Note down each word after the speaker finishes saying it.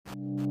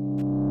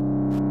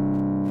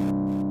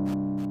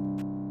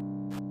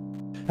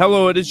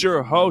Hello, it is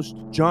your host,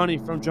 Johnny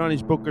from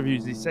Johnny's Book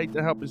Reviews, the site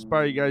to help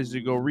inspire you guys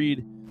to go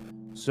read.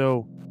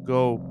 So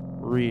go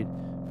read.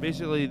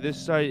 Basically, this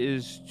site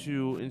is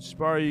to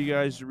inspire you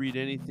guys to read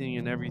anything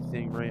and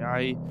everything, right?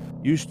 I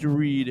used to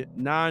read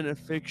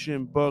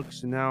non-fiction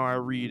books, and now I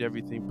read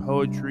everything: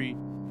 poetry,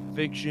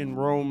 fiction,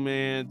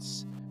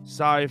 romance,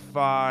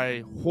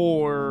 sci-fi,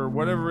 horror,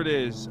 whatever it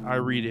is, I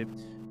read it.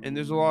 And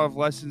there's a lot of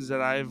lessons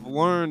that I've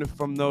learned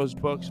from those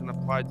books and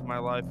applied to my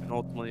life, and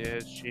ultimately it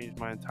has changed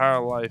my entire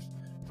life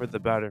for the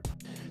better.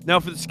 Now,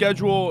 for the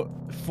schedule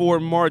for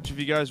March, if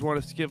you guys want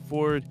to skip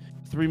forward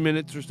 3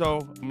 minutes or so,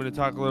 I'm going to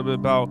talk a little bit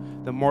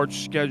about the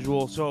March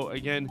schedule. So,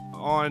 again,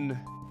 on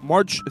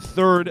March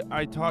 3rd,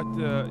 I talked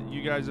to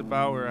you guys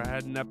about, or I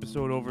had an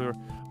episode over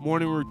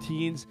morning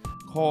routines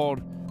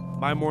called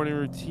My Morning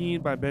Routine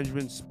by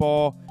Benjamin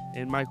Spall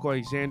and Michael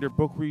Alexander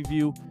book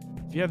review.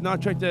 If you have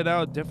not checked that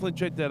out, definitely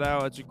check that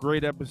out. It's a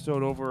great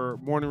episode over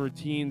morning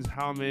routines,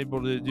 how I'm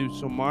able to do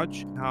so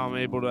much, how I'm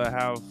able to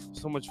have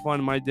so much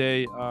fun in my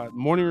day.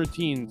 Morning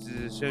routines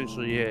is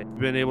essentially it. I've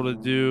been able to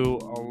do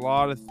a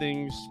lot of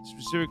things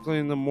specifically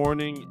in the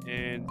morning,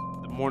 and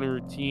the morning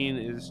routine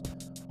is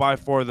by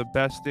far the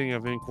best thing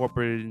I've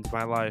incorporated into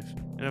my life.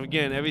 And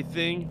again,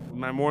 everything,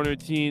 my morning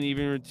routine,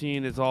 evening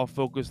routine, is all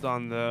focused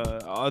on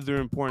the other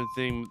important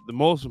thing, the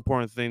most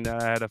important thing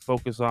that I had to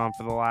focus on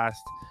for the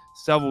last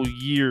several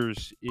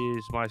years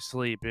is my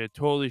sleep. It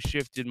totally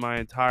shifted my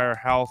entire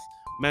health,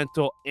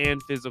 mental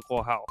and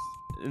physical health.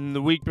 And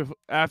the week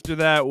after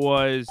that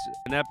was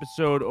an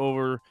episode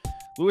over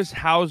Lewis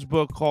Howes'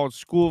 book called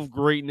School of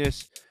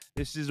Greatness.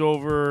 This is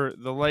over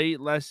the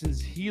late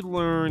lessons he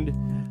learned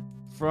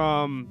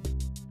from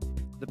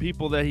the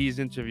people that he's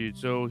interviewed.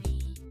 So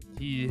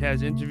he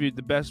has interviewed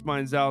the best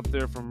minds out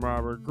there, from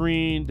Robert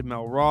Greene to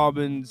Mel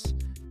Robbins,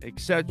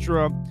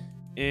 etc.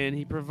 And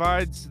he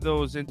provides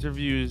those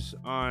interviews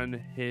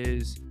on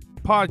his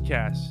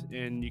podcast,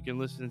 and you can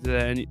listen to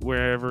that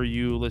wherever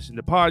you listen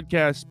to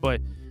podcasts.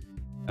 But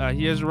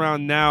he has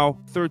around now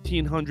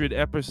 1,300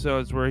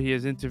 episodes where he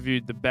has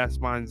interviewed the best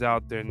minds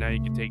out there. Now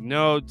you can take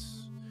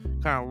notes,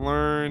 kind of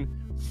learn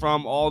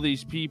from all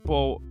these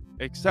people,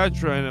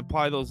 etc., and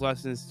apply those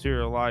lessons to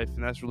your life.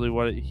 And that's really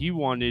what he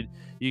wanted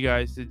you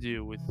guys to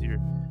do with your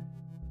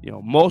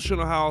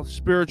emotional health,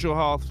 spiritual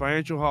health,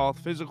 financial health,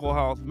 physical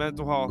health,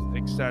 mental health,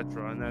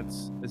 etc. And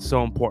it's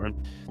so important.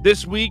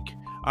 This week,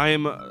 I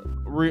am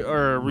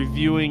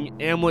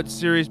reviewing Amulet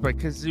series by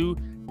Kazu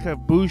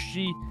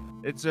Kibuishi.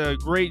 It's a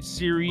great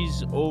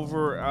series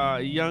over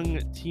a young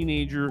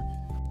teenager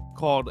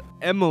called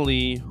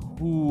Emily,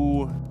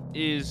 who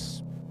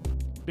is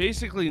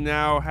basically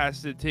now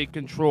has to take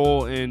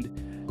control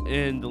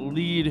and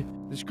lead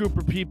this group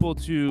of people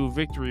to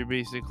victory,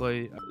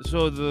 basically.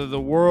 So the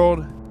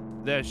world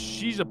that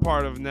she's a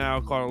part of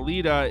now, called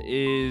Alita,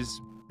 is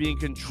being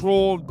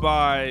controlled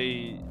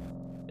by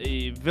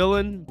a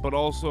villain, but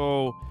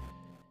also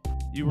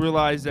you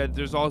realize that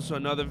there's also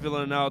another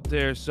villain out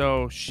there.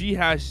 So she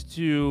has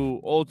to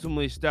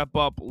ultimately step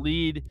up,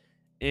 lead,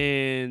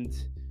 and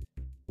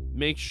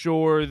make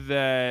sure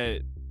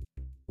that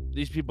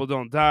these people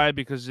don't die,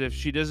 because if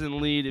she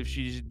doesn't lead, if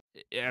she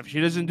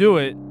doesn't do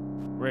it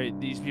right,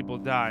 these people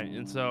die.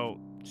 And so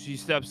she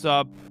steps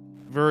up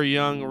very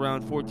young,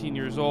 around 14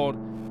 years old,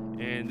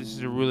 and this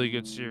is a really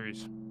good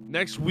series.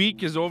 Next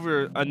week is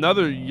over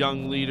another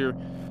young leader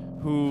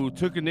who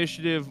took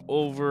initiative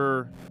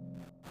over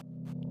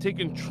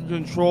taking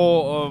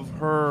control of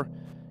her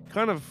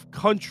kind of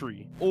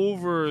country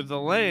over the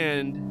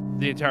land,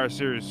 the entire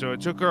series. So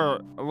it took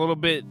her a little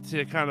bit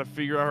to kind of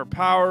figure out her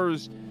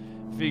powers,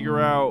 figure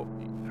out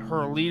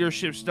her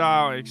leadership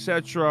style,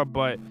 etc.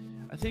 But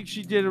I think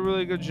she did a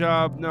really good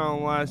job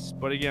nonetheless.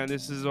 But again,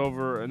 this is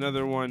over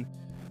another one,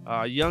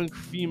 young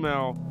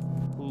female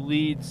who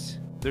leads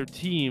their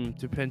team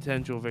to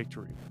potential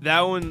victory.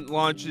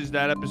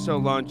 That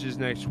episode launches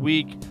next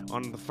week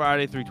on the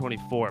Friday,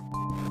 3/24.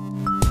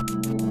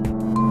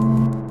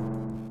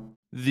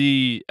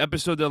 The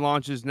episode that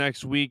launches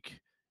next week,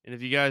 and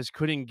if you guys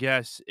couldn't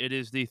guess, it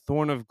is the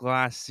Thorn of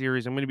Glass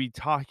series. I'm going to be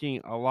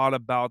talking a lot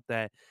about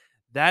that.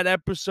 That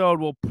episode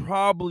will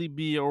probably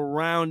be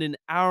around an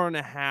hour and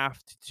a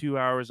half to 2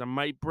 hours. I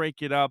might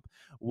break it up.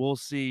 We'll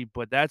see.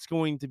 But that's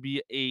going to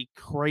be a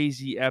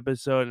crazy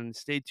episode, and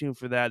stay tuned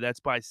for that. That's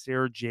by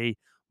Sarah J.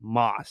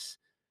 Maas.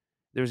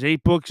 There's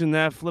 8 books in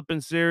that flipping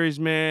series,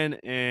 man,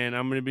 and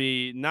I'm going to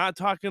be not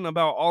talking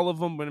about all of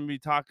them. I'm going to be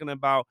talking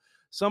about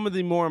some of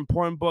the more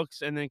important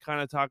books, and then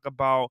kind of talk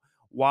about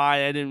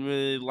why I didn't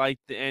really like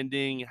the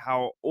ending,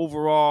 how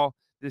overall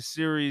this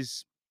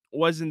series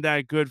wasn't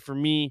that good for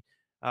me.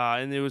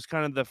 And it was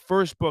kind of the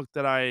first book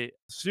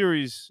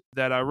series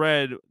that I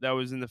read that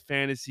was in the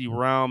fantasy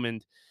realm.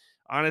 And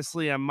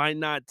honestly, I might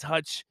not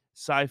touch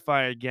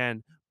sci-fi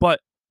again, but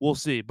we'll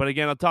see. But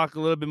again, I'll talk a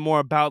little bit more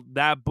about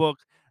that book,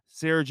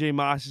 Sarah J.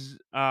 Maas's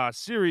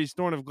series,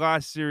 Thorn of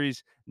Glass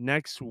series,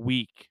 next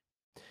week.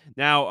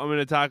 Now, I'm going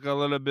to talk a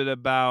little bit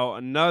about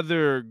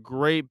another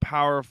great,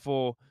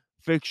 powerful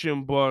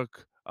fiction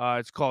book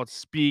It's called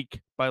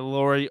Speak by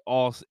Lori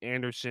Alls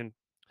Anderson.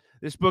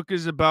 This book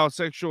is about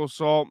sexual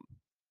assault,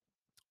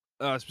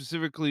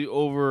 specifically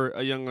over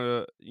a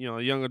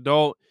young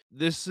adult.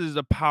 This is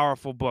a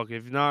powerful book.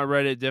 If you've not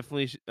read it,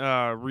 definitely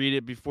read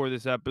it before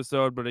this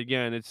episode. But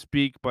again, it's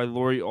Speak by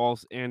Lori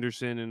Alls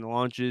Anderson, and it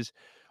launches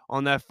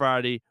on that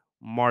Friday,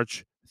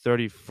 March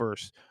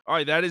 31st. All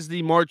right, that is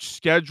the March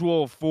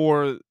schedule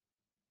for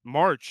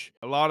March.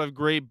 A lot of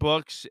great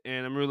books,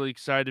 and I'm really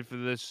excited for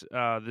this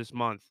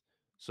month.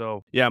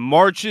 So yeah,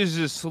 March is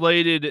a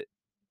slated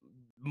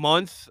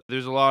month.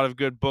 There's a lot of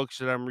good books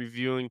that I'm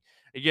reviewing.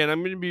 Again, I'm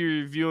going to be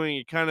reviewing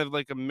it kind of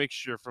like a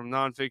mixture from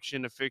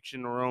nonfiction to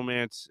fiction to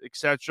romance,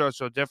 etc.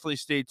 So definitely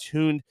stay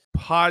tuned.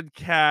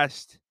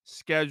 Podcast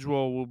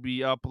schedule will be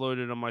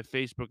uploaded on my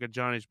Facebook at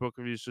Johnny's Book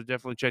Reviews. So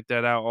definitely check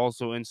that out.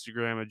 Also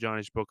Instagram at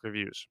Johnny's Book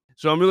Reviews.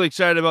 So I'm really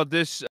excited about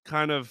this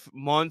kind of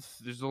month.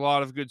 There's a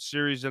lot of good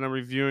series that I'm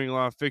reviewing, a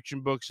lot of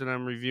fiction books that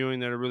I'm reviewing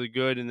that are really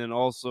good. And then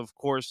also, of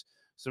course,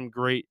 some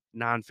great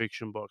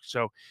nonfiction books.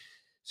 So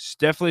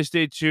definitely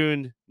stay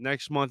tuned.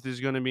 Next month is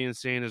going to be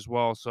insane as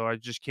well. So I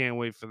just can't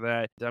wait for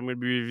that. I'm going to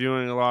be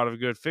reviewing a lot of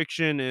good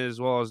fiction as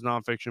well as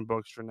nonfiction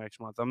books for next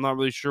month. I'm not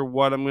really sure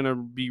what I'm going to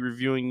be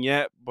reviewing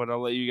yet, but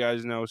I'll let you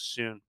guys know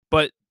soon.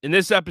 But in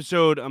this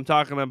episode, I'm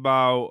talking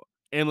about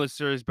Amulet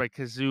series by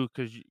Kazu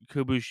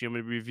Kibuishi. I'm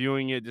going to be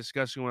reviewing it,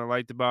 discussing what I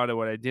liked about it,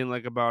 what I didn't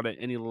like about it,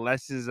 any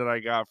lessons that I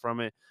got from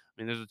it. I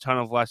mean, there's a ton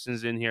of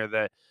lessons in here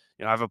that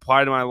I've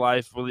applied to my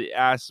life, really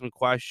asked some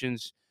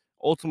questions,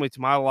 ultimately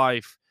to my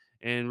life,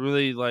 and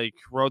really like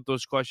wrote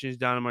those questions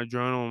down in my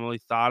journal and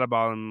really thought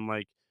about them.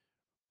 Like,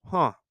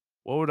 what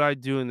would I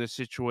do in this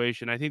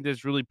situation? I think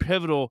that's really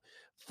pivotal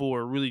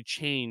for really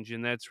change.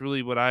 And that's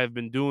really what I've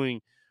been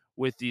doing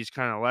with these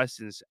kind of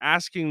lessons,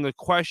 asking the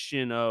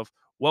question of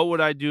what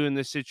would I do in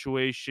this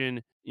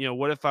situation?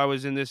 What if I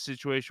was in this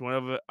situation?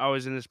 What if I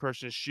was in this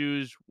person's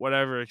shoes,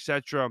 whatever,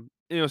 etc.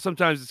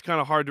 Sometimes it's kind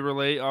of hard to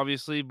relate,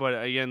 obviously,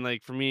 but again,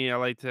 like for me, I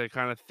like to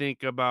kind of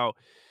think about,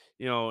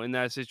 in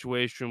that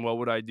situation, what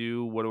would I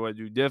do? What do I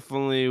do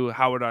differently?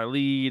 How would I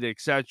lead,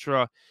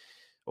 etc.,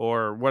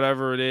 or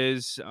whatever it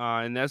is.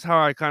 And that's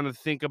how I kind of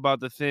think about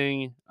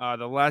the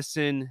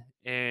lesson,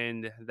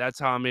 and that's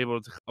how I'm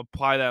able to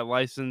apply that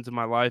lesson to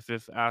my life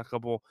if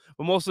applicable.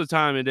 But most of the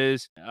time, it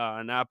is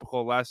an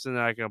applicable lesson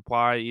that I can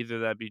apply, either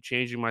that be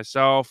changing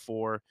myself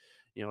or,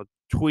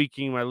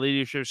 tweaking my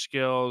leadership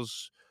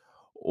skills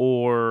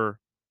or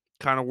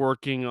kind of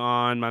working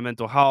on my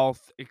mental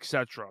health,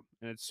 etc.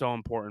 And it's so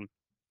important.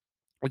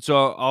 And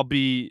so I'll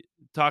be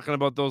talking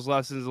about those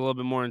lessons a little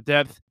bit more in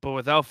depth. But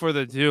without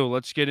further ado,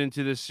 let's get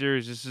into this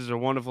series. This is a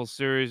wonderful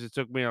series. It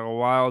took me a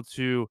while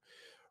to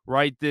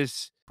write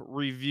this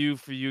review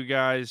for you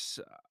guys,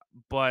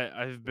 but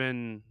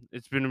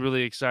it's been a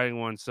really exciting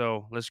one.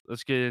 So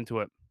let's get into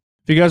it.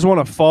 If you guys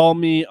want to follow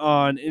me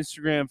on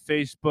Instagram,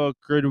 Facebook,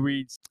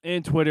 Goodreads,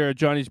 and Twitter at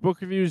Johnny's Book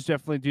Reviews,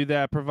 definitely do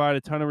that. I provide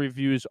a ton of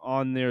reviews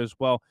on there as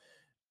well.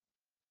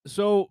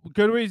 So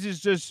Goodreads is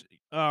just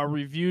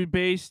review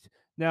based.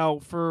 Now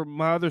for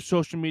my other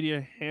social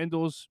media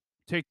handles,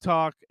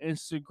 TikTok,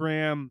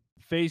 Instagram,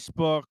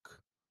 Facebook,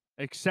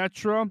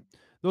 etc.,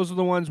 those are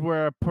the ones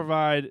where I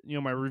provide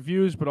my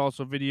reviews, but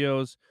also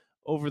videos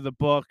over the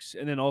books,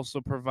 and then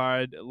also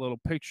provide little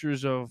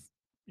pictures of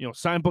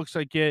signed books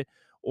I get,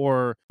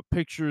 or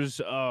pictures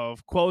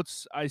of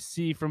quotes I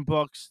see from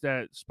books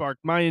that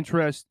sparked my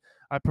interest.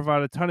 I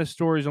provide a ton of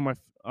stories on my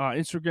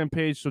Instagram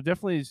page, so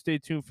definitely stay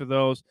tuned for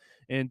those,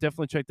 and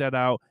definitely check that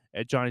out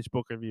at Johnny's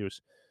Book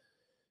Reviews.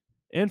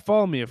 And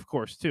follow me, of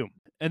course, too.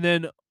 And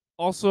then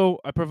also,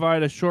 I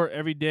provide a short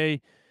every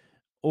day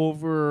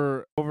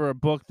over a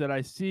book that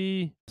I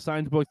see,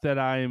 signed book that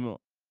I'm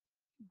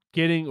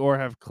getting or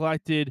have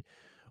collected,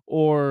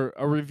 or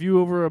a review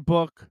over a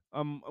book.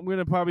 I'm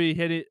gonna probably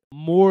hit it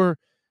more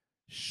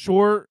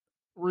short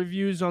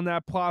reviews on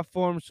that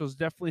platform, so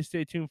definitely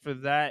stay tuned for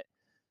that.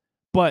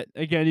 But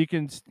again, you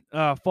can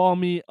follow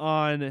me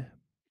on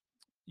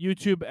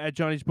YouTube at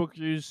Johnny's Book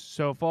Reviews.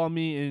 So follow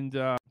me and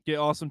get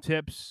awesome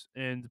tips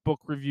and book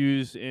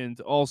reviews, and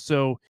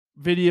also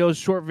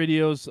short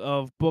videos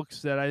of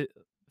books that I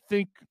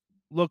think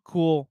look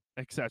cool,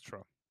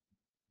 etc.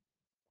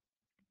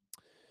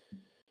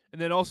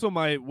 And then also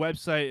my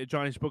website at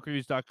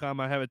johnnysbookreviews.com.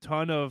 I have a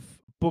ton of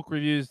book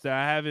reviews that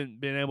I haven't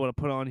been able to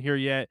put on here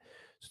yet.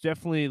 So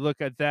definitely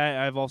look at that.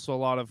 I have also a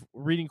lot of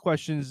reading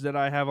questions that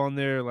I have on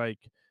there, like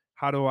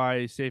how do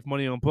I save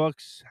money on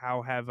books?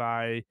 How have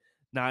I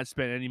not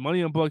spent any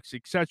money on books,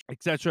 etc.,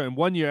 etc. And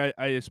one year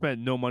I spent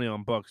no money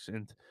on books,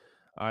 and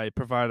I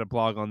provide a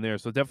blog on there.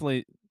 So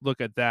definitely look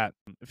at that.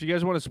 If you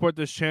guys want to support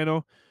this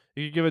channel,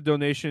 you can give a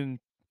donation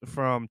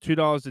from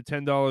 $2 to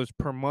 $10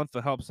 per month.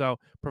 That helps out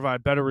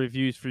provide better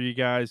reviews for you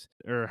guys,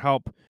 or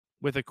help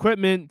with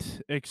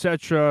equipment,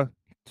 etc.,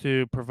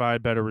 to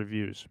provide better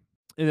reviews.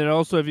 And then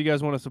also, if you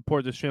guys want to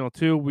support this channel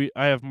too,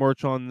 I have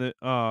merch on the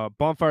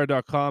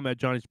bonfire.com at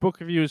Johnny's Book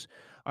Reviews.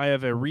 I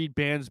have a read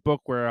bands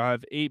book where I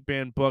have 8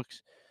 banned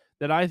books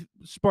that I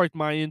sparked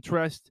my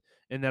interest,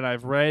 and that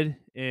I've read.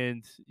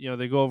 And,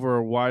 they go over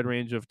a wide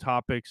range of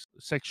topics: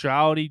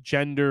 sexuality,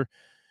 gender,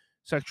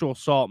 sexual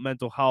assault,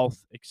 mental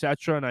health,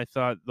 etc. And I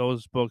thought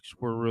those books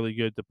were really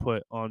good to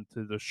put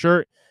onto the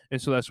shirt.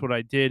 And so that's what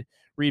I did.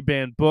 Read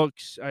banned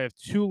books. I have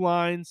 2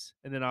 lines,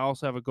 and then I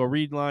also have a Go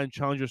Read line,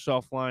 Challenge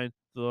Yourself line,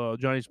 the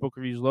Johnny's Book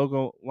Reviews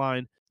logo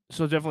line.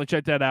 So definitely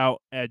check that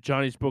out at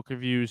Johnny's Book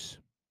Reviews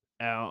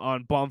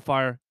on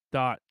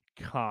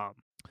bonfire.com.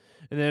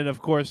 And then, of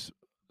course,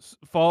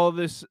 follow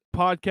this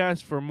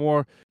podcast for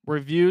more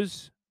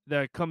reviews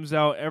that comes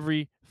out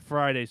every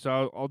Friday.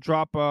 So I'll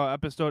drop an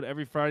episode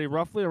every Friday,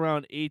 roughly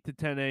around 8 to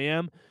 10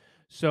 a.m.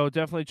 So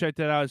definitely check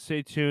that out.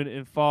 Stay tuned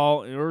and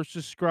follow or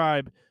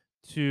subscribe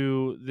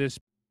to this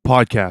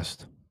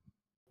podcast.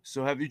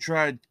 So have you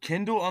tried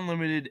Kindle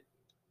Unlimited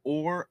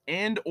or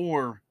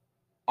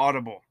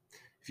Audible?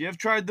 If you have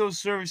tried those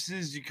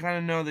services, you kind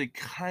of know they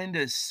kind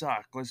of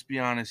suck. Let's be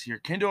honest here.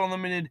 Kindle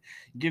Unlimited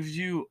gives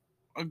you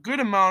a good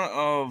amount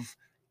of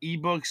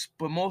ebooks,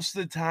 but most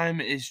of the time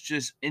it's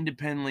just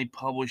independently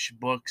published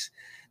books.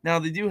 Now,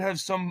 they do have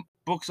some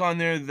books on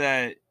there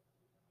that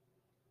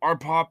are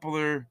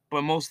popular,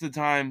 but most of the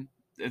time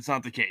it's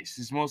not the case.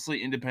 It's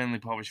mostly independently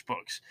published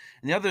books.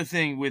 And the other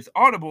thing with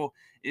Audible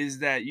is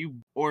that you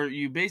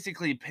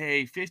basically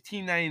pay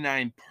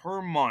 $15.99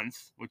 per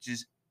month, which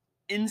is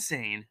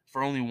insane,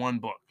 for only one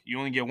book. You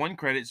only get 1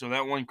 credit, so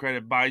that 1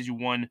 credit buys you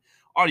 1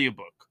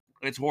 audiobook.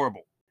 It's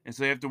horrible. And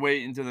so you have to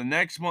wait until the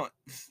next month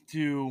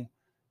to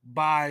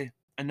buy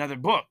another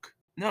book.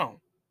 No.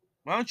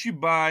 Why don't you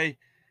buy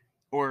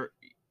or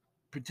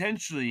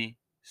potentially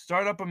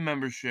start up a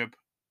membership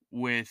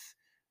with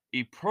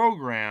a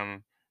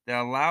program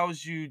that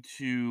allows you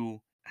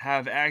to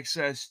have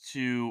access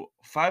to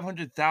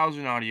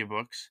 500,000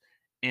 audiobooks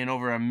and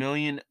over 1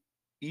 million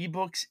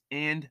ebooks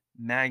and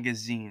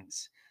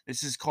magazines.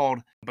 This is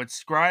called, but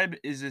Scribe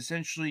is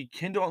essentially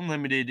Kindle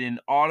Unlimited and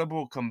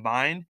Audible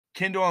combined.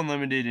 Kindle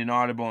Unlimited and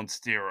Audible on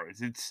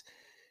steroids. It's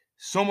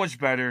so much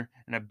better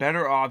and a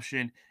better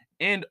option.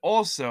 And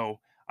also,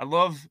 I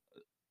love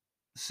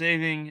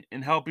saving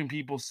and helping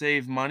people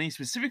save money,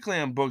 specifically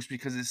on books,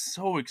 because it's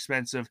so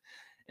expensive.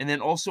 And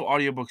then also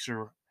audiobooks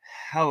are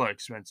hella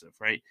expensive,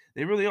 right?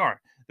 They really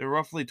are. They're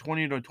roughly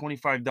 $20 to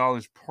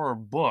 $25 per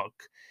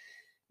book.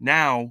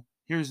 Now,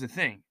 here's the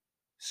thing.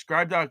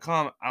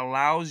 Scribe.com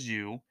allows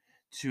you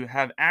to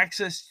have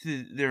access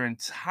to their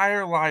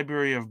entire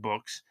library of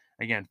books.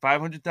 Again,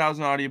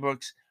 500,000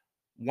 audiobooks,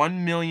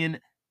 1 million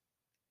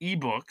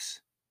ebooks,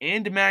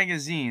 and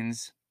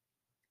magazines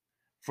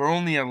for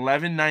only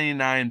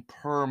 $11.99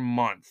 per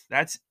month.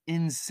 That's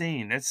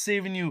insane. That's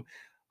saving you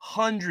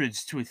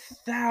hundreds to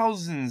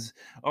thousands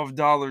of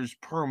dollars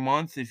per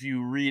month if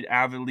you read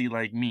avidly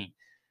like me.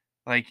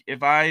 Like,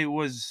 if I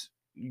was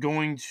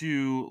going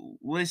to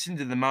listen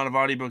to the amount of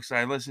audiobooks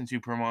I listen to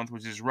per month,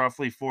 which is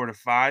roughly 4 to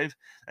 5,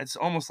 that's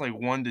almost like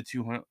 $1 to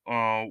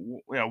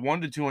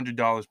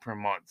 $200 per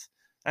month.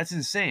 That's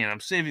insane. I'm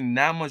saving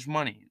that much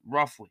money,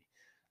 roughly.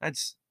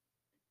 That's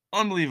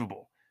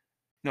unbelievable.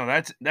 No,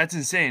 that's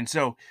insane.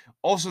 So,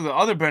 also the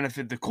other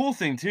benefit, the cool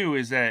thing too,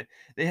 is that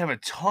they have a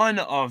ton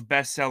of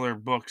bestseller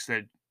books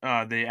that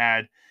they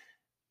add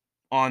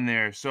on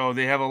there. So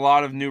they have a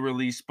lot of new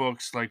release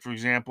books. Like, for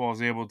example, I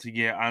was able to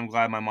get "I'm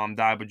Glad My Mom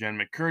Died" by Jen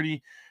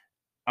McCurdy.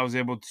 I was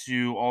able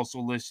to also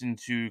listen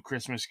to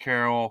 "Christmas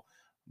Carol"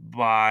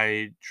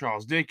 by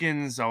Charles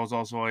Dickens. I was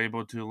also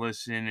able to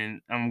listen,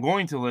 and I'm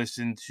going to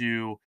listen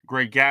to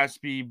 "Great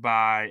Gatsby"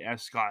 by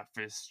F. Scott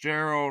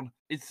Fitzgerald.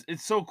 It's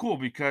so cool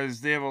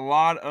because they have a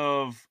lot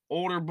of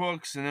older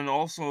books and then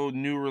also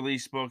new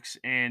release books,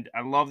 and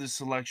I love the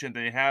selection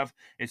they have.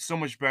 It's so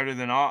much better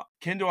than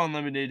Kindle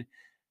Unlimited,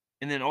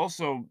 and then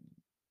also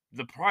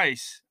the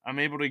price. I'm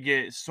able to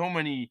get so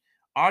many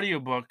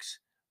audiobooks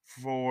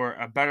for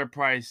a better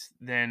price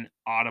than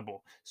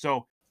Audible.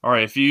 So, all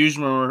right, if you use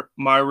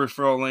my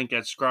referral link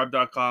at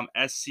scribe.com,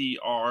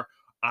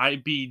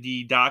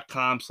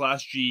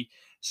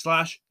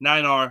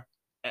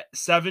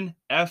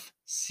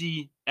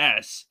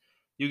 scribd.com/G/9R7FCS,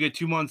 you get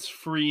 2 months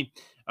free.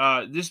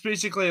 This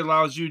basically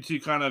allows you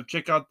to kind of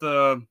check out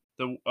the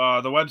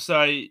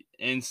website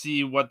and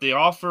see what they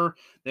offer.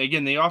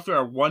 Again, they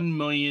offer 1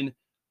 million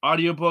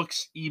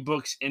audiobooks,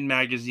 ebooks, and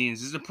magazines.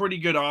 This is a pretty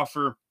good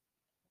offer.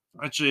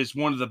 Actually, it's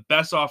one of the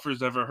best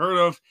offers I've ever heard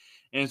of,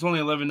 and it's only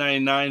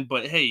 $11.99.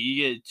 But hey,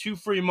 you get 2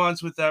 free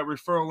months with that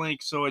referral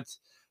link. So it's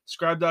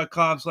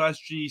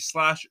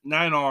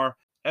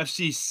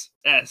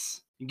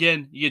scribe.com/G/9RFCS.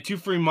 Again, you get 2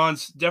 free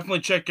months.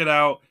 Definitely check it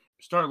out.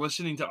 Start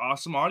listening to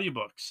awesome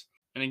audiobooks.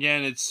 And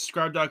again, it's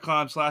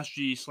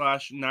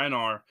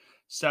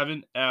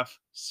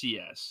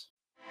scribe.com/G/9R7FCS.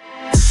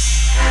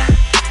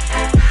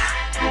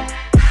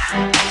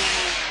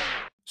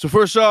 So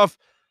first off,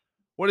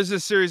 what is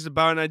this series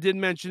about? And I did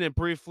mention it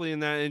briefly in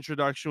that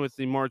introduction with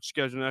the March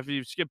schedule. Now, if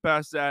you skip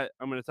past that,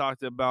 I'm going to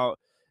talk about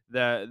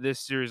this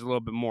series a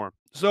little bit more.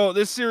 So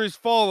this series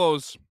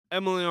follows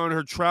Emily on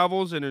her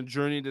travels and her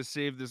journey to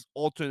save this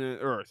alternate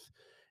Earth,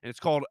 and it's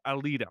called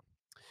Alita.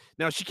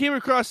 Now she came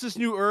across this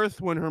new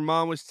Earth when her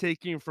mom was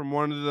taken from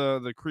one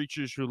of the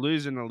creatures who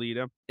lives in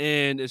Alita,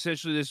 and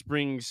essentially this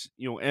brings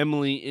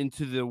Emily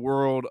into the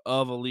world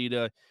of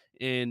Alita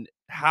and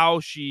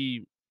how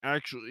she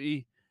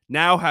actually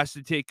now has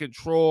to take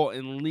control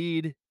and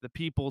lead the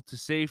people to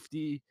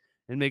safety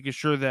and making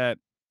sure that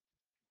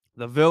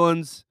the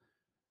villains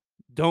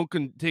don't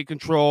take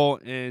control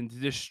and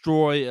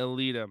destroy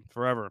Alita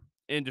forever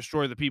and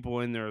destroy the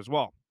people in there as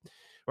well.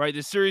 Right,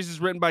 the series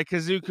is written by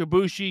Kazu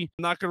Kibuishi.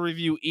 I'm not going to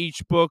review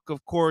each book,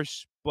 of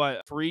course,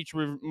 but for each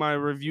my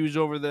reviews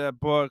over that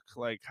book,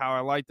 like how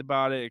I liked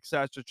about it,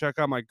 etc., check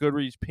out my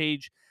Goodreads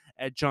page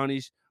at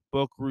Johnny's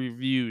Book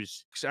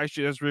Reviews.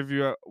 Actually, that's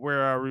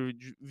where I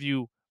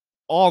review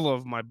all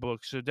of my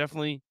books, so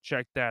definitely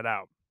check that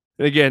out.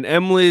 Again,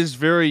 Emily is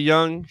very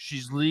young.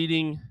 She's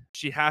leading.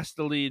 She has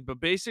to lead, but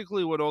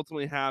basically, what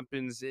ultimately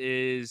happens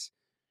is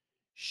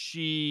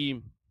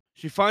she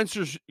she finds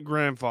her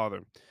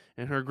grandfather,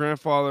 and her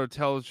grandfather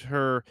tells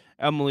her,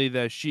 Emily,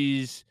 that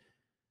she's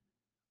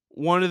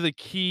one of the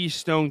key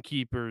stone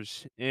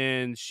keepers,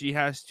 and she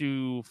has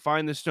to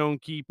find the stone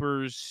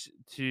keepers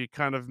to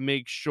kind of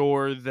make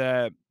sure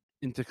that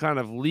and to kind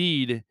of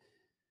lead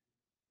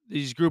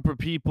these group of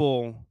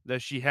people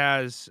that she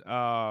has,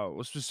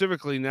 well,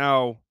 specifically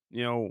now,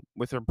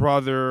 with her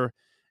brother,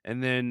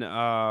 and then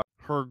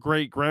her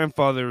great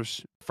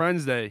grandfather's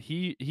friends that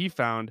he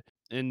found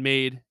and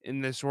made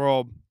in this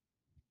world.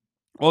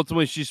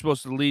 Ultimately, she's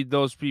supposed to lead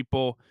those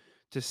people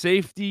to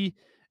safety,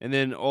 and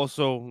then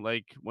also,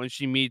 like, when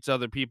she meets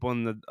other people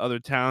in the other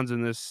towns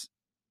in this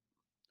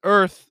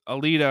Earth,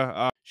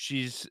 Alita,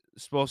 she's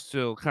supposed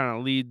to kind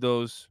of lead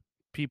those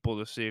people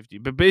to safety.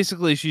 But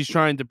basically, she's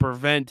trying to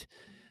prevent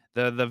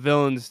the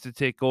villains to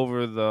take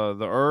over the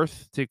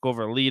Earth, take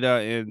over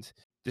Alita, and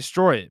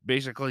destroy it,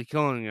 basically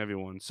killing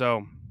everyone.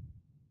 So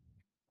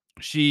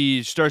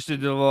she starts to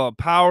develop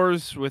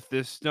powers with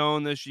this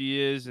stone that she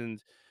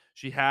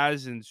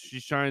has, and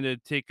she's trying to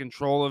take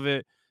control of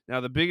it.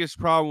 Now, the biggest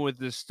problem with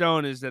this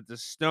stone is that the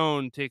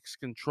stone takes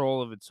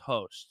control of its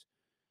host.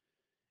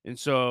 And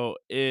so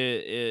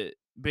it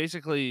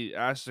basically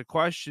asks a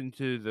question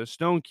to the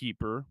stone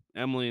keeper,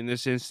 Emily, in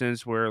this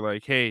instance, where,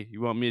 like, hey,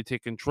 you want me to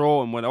take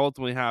control? And what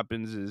ultimately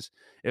happens is,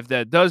 if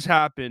that does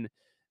happen,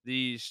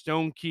 the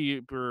stone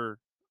keeper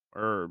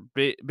or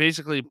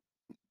basically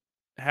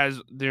has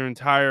their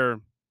entire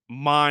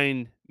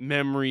mind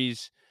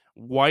memories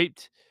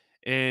wiped,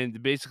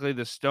 and basically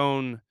the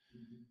stone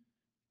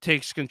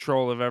takes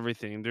control of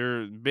everything.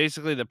 They're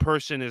basically, the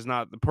person is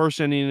not the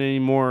person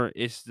anymore.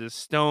 It's the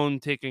stone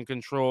taking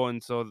control,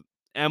 and so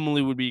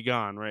Emily would be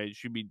gone. Right,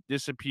 she'd be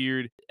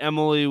disappeared.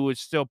 Emily would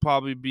still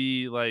probably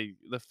be like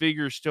the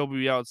figure, still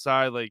be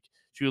outside. Like,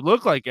 she would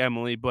look like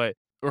Emily, but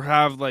or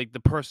have like the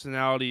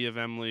personality of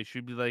Emily.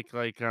 She'd be like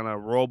kind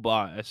of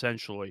robot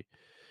essentially,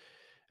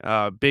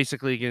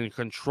 basically getting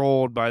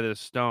controlled by this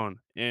stone.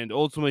 And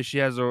ultimately, she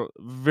has a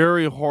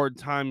very hard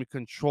time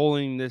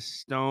controlling this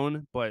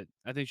stone, but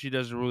I think she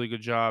does a really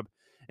good job.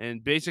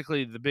 And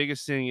basically, the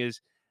biggest thing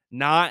is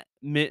not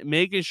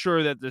making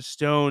sure that the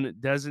stone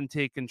doesn't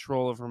take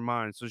control of her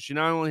mind. So she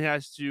not only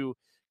has to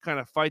kind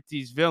of fight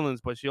these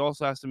villains, but she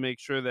also has to make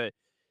sure that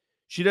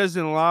she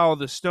doesn't allow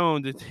the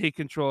stone to take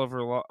control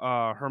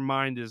of her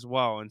mind as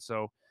well. And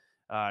so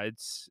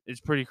it's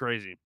pretty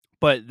crazy.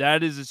 But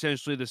that is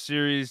essentially the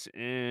series,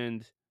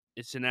 and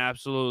it's an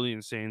absolutely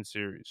insane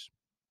series.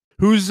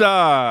 Who's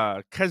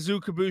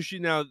Kazu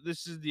Kibuishi? Now,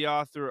 this is the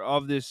author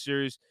of this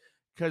series.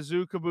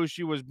 Kazu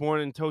Kibuishi was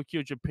born in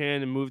Tokyo,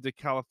 Japan, and moved to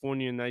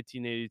California in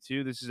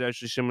 1982. This is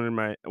actually similar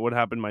to what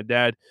happened to my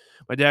dad.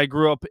 My dad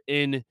grew up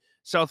in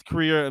South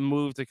Korea and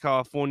moved to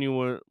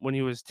California when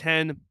he was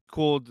 10.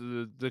 Cool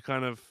to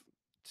kind of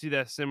see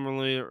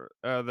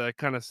that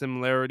kind of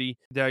similarity.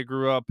 Dad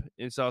grew up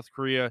in South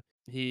Korea.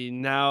 He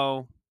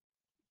now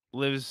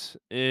lives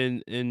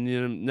in the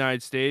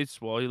United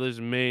States. Well, he lives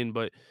in Maine,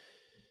 but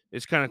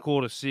it's kind of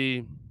cool to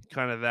see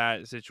kind of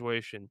that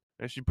situation.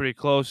 Actually, pretty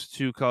close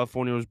to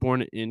California. He was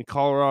born in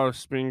Colorado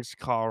Springs,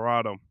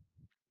 Colorado.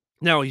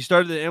 Now, he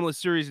started the Amulet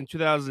series in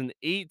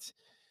 2008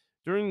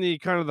 during the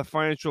kind of the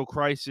financial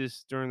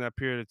crisis during that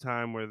period of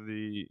time where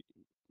the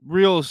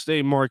real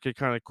estate market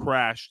kind of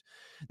crashed.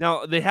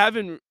 Now, they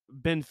haven't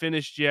been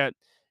finished yet.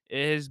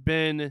 It has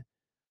been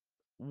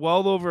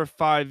well over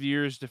 5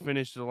 years to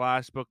finish the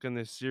last book in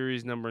this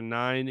series, number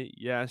 9.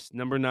 Yes,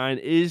 number 9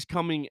 is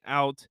coming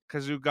out.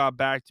 Kazu got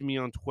back to me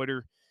on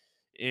Twitter,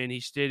 and he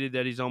stated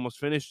that he's almost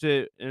finished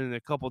it. And a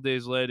couple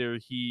days later,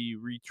 he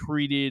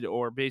retweeted,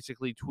 or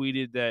basically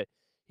tweeted, that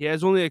he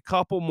has only a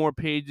couple more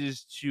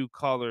pages to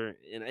color.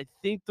 And I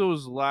think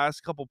those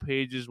last couple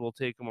pages will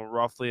take him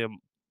roughly a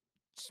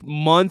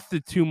month to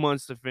 2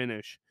 months to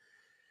finish.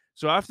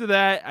 So after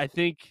that, I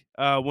think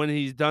when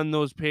he's done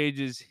those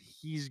pages,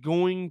 he's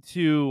going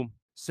to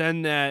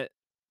send that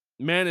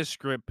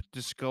manuscript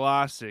to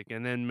Scholastic,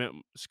 and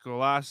then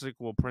Scholastic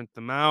will print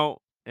them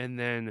out and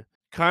then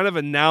kind of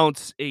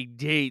announce a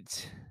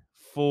date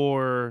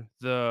for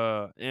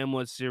the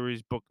Amulet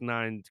series book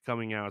 9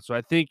 coming out. So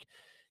I think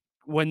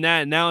when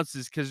that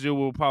announces, Kazu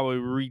will probably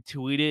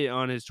retweet it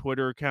on his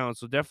Twitter account.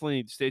 So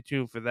definitely stay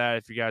tuned for that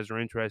if you guys are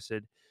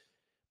interested.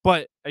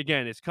 But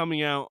again, it's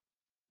coming out.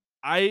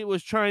 I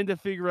was trying to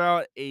figure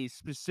out a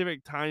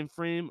specific time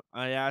frame.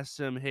 I asked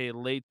him, "Hey,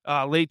 late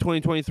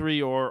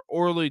 2023 or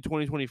early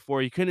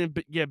 2024." He couldn't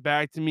get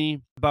back to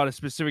me about a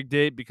specific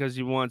date because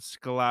he wants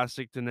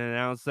Scholastic to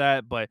announce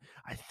that. But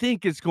I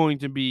think it's going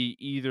to be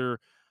either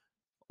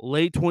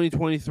late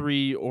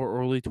 2023 or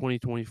early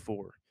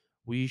 2024.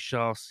 We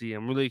shall see.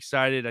 I'm really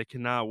excited. I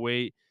cannot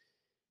wait.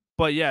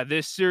 But yeah,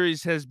 this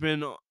series has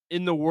been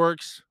in the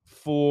works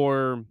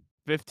for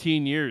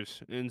 15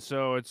 years. And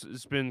so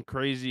it's been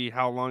crazy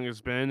how long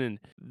it's been and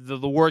the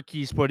work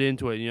he's put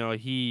into it.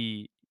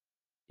 He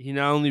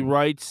not only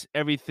writes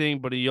everything,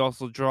 but he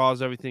also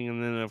draws everything,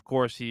 and then of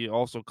course he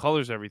also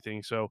colors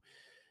everything. So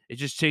it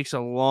just takes a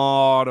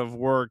lot of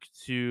work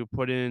to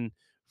put in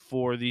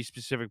for these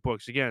specific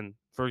books. Again,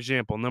 for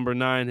example, number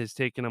 9 has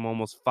taken him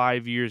almost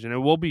 5 years, and it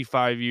will be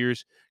 5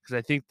 years because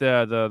I think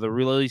the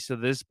release of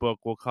this book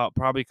will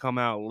probably come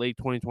out late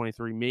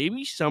 2023,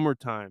 maybe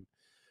summertime,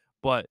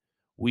 but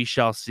we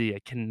shall see. I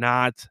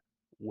cannot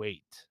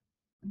wait.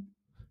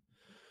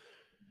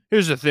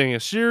 Here's the thing: a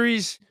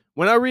series.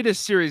 When I read a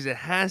series, it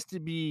has to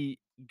be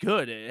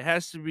good. It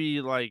has to be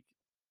like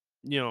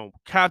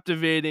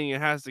captivating.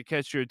 It has to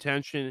catch your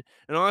attention.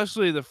 And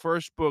honestly, the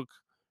first book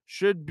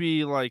should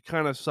be like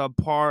kind of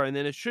subpar, and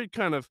then it should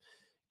kind of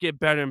get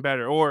better and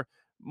better, or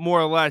more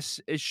or less,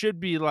 it should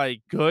be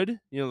like good.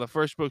 The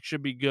first book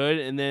should be good,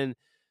 and then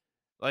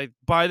like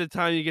by the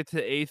time you get to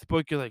the eighth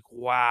book, you're like,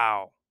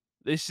 wow,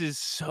 this is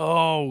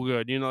so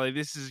good. Like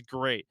this is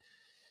great.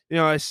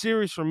 A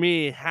series for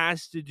me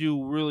has to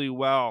do really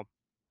well.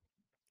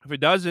 If it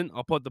doesn't,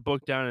 I'll put the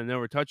book down and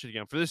never touch it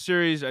again. For this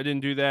series, I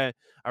didn't do that.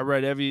 I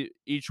read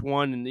each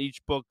one, and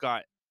each book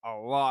got a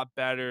lot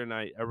better, and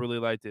I really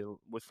liked it.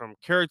 With from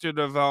character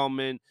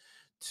development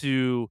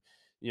to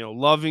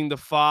loving the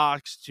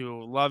fox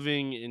to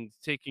loving and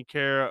taking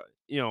care,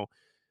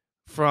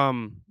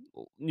 from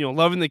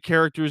loving the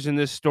characters in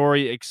this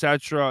story,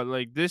 etc.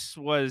 Like this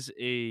was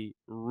a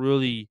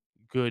really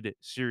good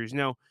series.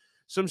 Now,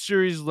 some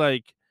series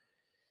like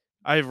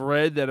I've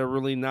read that are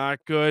really not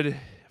good.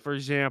 For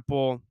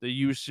example, the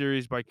You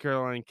series by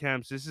Caroline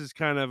Kemps. This is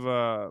kind of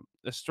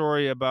a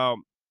story about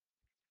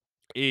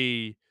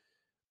a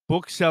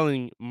book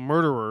selling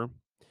murderer,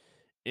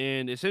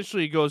 and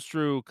essentially it goes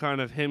through kind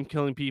of him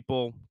killing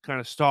people, kind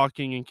of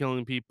stalking and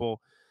killing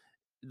people.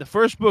 The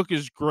first book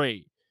is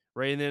great,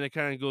 right? And then it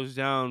kind of goes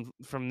down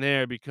from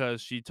there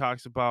because she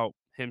talks about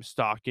him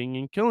stalking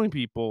and killing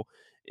people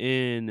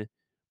in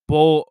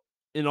both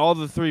in all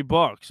the 3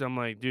 books. I'm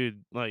like,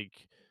 dude,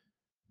 like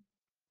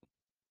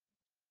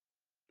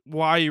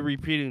why are you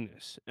repeating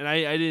this? And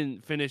I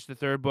didn't finish the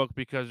 3rd book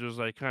because it was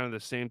like kind of the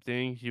same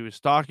thing. He was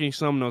stalking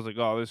someone. I was like,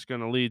 oh, this is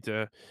gonna lead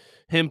to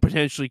him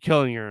potentially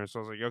killing her. And so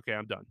I was like, okay,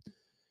 I'm done.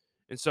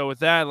 And so with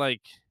that,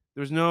 like,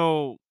 there's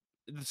no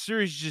the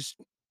series just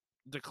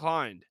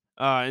declined.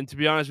 And to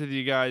be honest with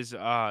you guys,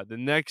 the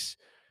next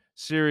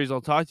series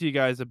I'll talk to you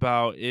guys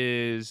about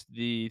is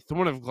the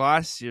Thorn of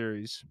Glass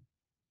series.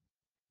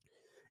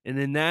 And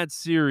in that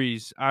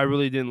series, I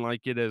really didn't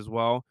like it as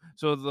well.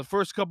 So the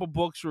first couple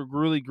books were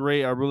really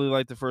great. I really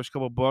liked the first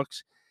couple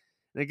books.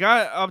 And it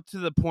got up to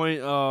the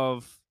point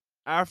of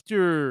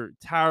after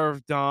Tower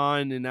of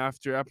Dawn and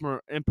after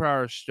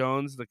Empire of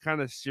Stones, the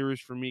kind of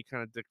series for me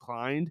kind of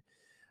declined.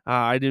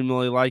 I didn't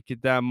really like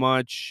it that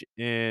much.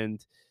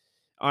 And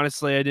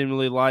honestly, I didn't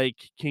really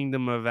like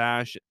Kingdom of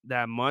Ash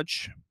that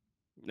much.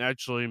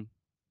 Actually,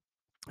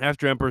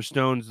 after Emperor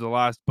Stones, the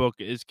last book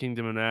is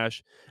Kingdom of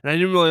Ash, and I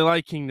didn't really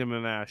like Kingdom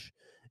of Ash.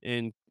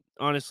 And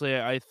honestly,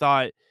 I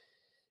thought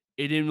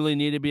it didn't really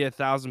need to be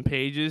 1,000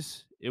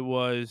 pages. It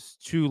was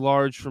too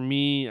large for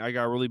me. I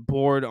got really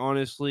bored,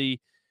 honestly.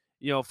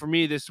 For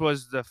me, this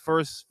was the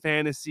first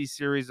fantasy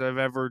series I've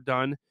ever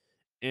done,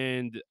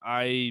 and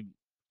I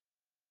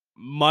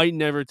might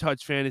never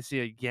touch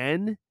fantasy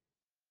again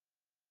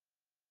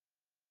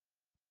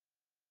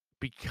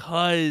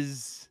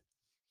because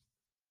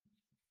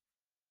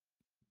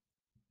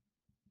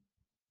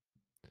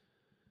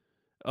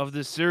of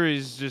this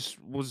series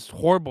just was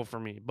horrible for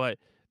me. But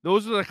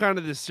those are the kind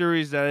of the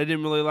series that I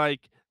didn't really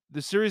like.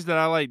 The series that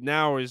I like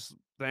now is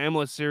the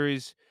Amulet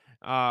series.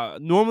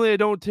 Normally I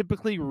don't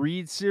typically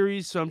read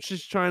series, so I'm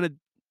just trying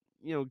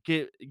to,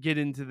 get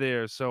into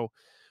there. So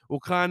we'll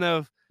kind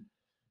of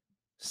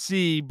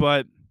see,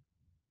 but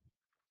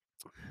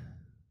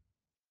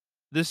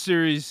this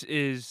series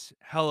is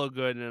hella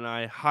good and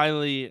I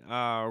highly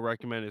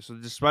recommend it. So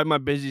despite my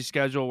busy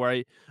schedule,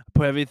 right, I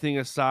put everything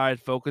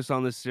aside, focus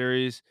on the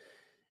series,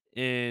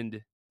 and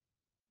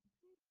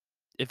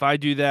if I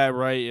do that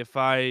right, if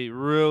I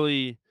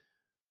really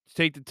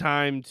take the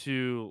time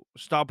to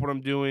stop what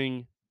I'm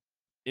doing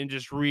and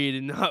just read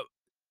and not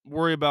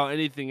worry about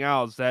anything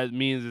else, that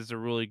means it's a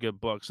really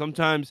good book.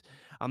 Sometimes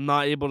I'm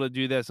not able to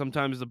do that.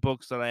 Sometimes the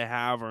books that I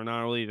have are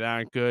not really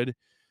that good.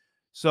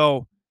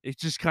 So it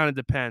just kind of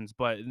depends.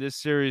 But this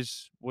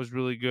series was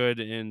really good,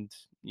 and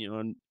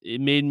and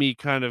it made me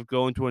kind of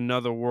go into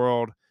another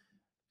world,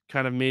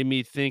 kind of made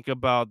me think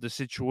about the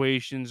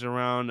situations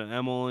around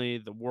Emily,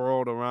 the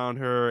world around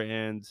her,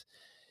 and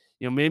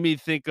made me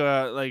think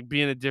like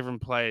be in a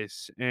different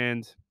place.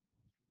 And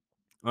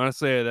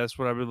honestly, that's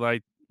what I really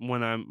like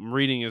when I'm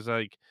reading is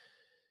like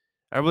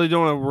I really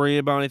don't want to worry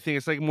about anything.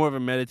 It's like more of a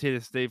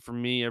meditative state for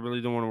me. I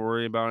really don't want to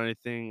worry about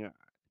anything.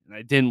 And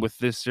I didn't with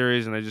this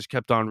series, and I just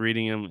kept on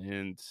reading them,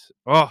 and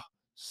oh,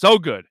 so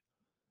good.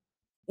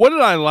 What did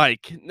I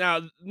like?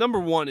 Now, number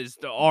one is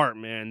the art,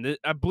 man.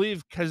 I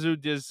believe Kazu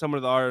does some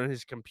of the art on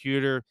his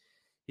computer.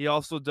 He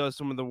also does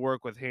some of the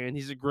work with hand.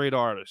 He's a great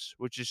artist,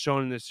 which is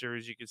shown in this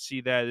series. You can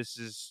see that this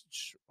is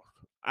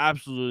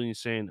absolutely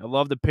insane. I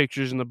love the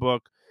pictures in the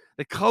book.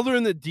 The color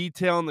and the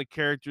detail and the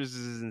characters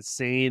is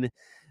insane.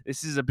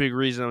 This is a big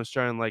reason I was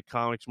trying to like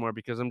comics more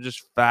because I'm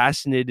just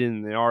fascinated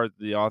in the art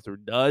the author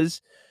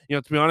does.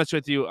 To be honest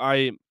with you,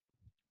 I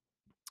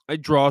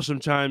draw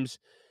sometimes.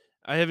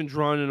 I haven't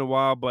drawn in a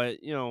while, but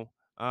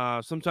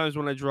sometimes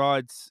when I draw,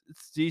 it's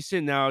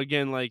decent. Now,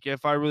 again, like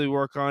if I really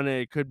work on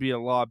it, it could be a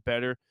lot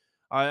better.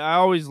 I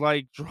always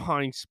like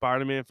drawing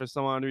Spider-Man for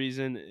some odd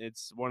reason.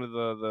 It's one of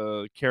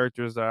the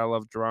characters that I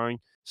love drawing.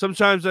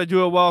 Sometimes I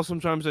do it well,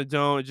 sometimes I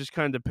don't. It just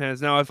kind of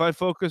depends. Now, if I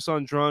focus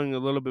on drawing a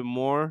little bit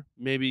more,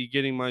 maybe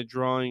getting my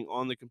drawing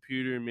on the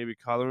computer and maybe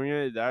coloring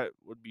it, that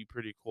would be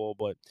pretty cool.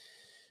 But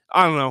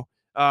I don't know.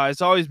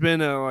 It's always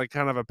been a like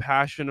kind of a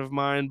passion of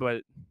mine,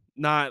 but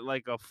not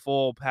like a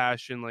full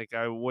passion. Like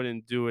I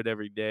wouldn't do it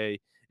every day.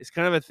 It's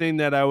kind of a thing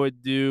that I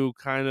would do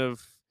kind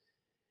of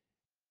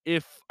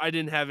if I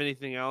didn't have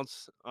anything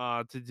else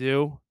to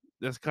do.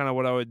 That's kind of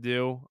what I would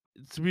do.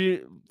 To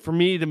be for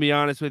me, to be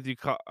honest with you,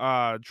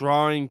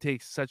 drawing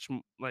takes such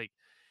like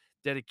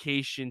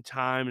dedication,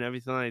 time, and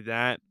everything like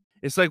that.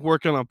 It's like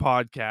working on a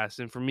podcast,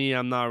 and for me,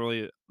 I'm not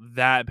really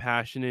that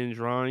passionate in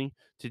drawing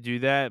to do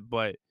that,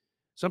 but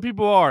some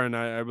people are, and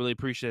I really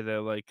appreciate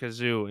that, like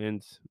Kazoo,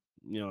 and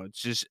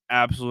it's just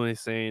absolutely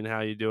insane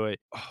how you do it.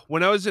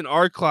 When I was in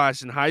art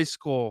class in high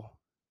school,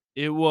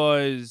 it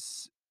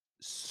was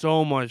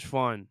so much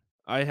fun.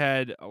 I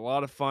had a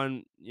lot of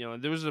fun.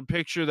 There was a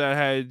picture that I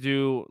had to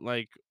do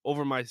like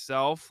over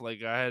myself.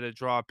 Like I had to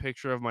draw a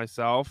picture of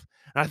myself.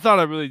 And I thought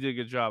I really did a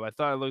good job. I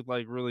thought I looked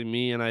like really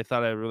me, and I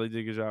thought I really did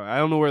a good job. I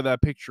don't know where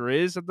that picture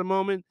is at the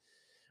moment,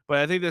 but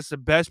I think that's the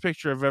best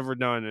picture I've ever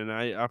done. And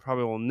I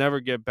probably will never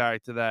get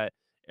back to that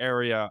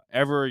area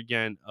ever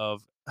again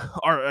of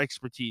art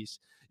expertise.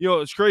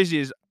 What's crazy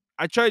is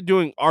I tried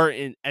doing art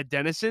at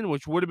Denison,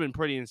 which would have been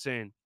pretty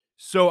insane.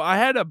 So I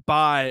had to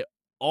buy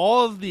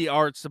all of the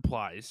art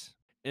supplies,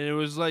 and it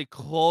was like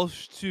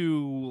close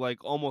to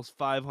like almost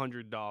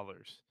 $500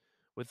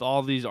 with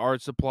all these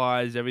art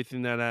supplies,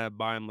 everything that I had to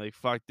buy. I'm like,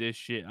 fuck this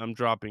shit. I'm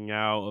dropping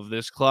out of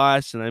this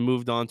class, and I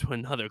moved on to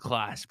another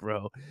class,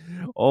 bro.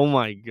 Oh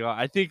my god,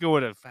 I think I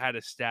would have had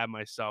to stab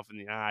myself in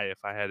the eye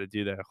if I had to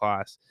do that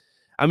class.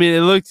 I mean,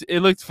 it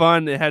looked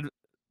fun. It had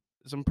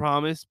some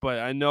promise, but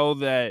I know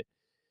that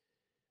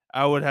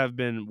I would have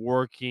been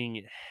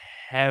working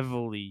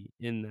heavily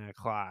in that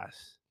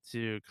class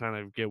to kind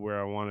of get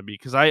where I want to be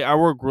because I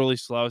work really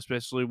slow,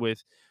 especially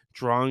with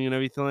drawing and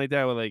everything like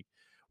that.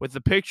 With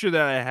the picture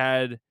that I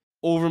had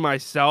over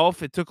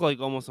myself, it took like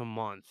almost a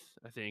month,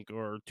 I think,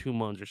 or 2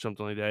 months or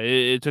something like that.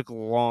 It took a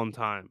long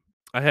time.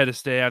 I had to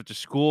stay after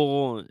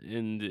school,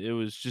 and it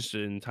was just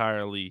an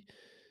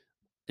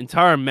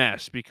entire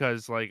mess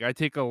because like I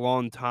take a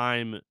long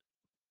time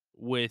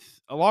with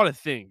a lot of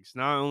things,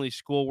 not only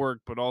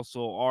schoolwork but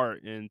also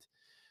art, and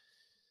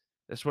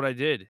that's what I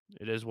did.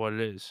 It is what it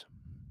is.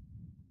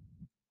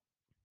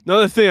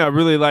 Another thing I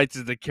really liked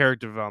is the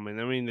character development.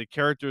 I mean, the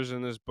characters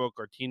in this book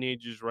are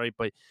teenagers, right?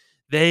 But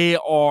they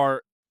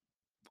are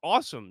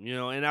awesome,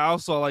 And I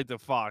also like the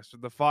fox.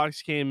 The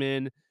fox came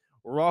in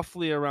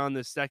roughly around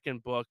the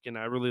second book, and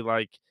I really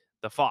like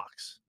the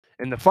fox.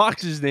 And the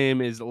fox's name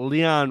is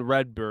Leon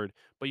Redbird.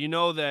 But you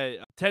know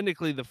that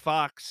technically the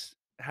fox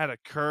had a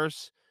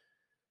curse,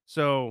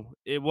 so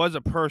it was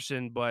a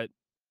person, but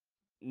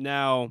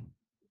now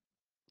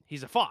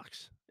he's a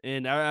fox.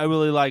 And I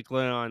really like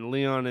Leon.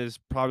 Leon is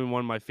probably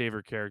one of my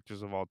favorite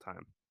characters of all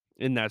time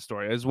in that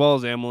story, as well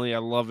as Emily. I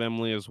love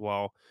Emily as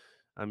well.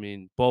 I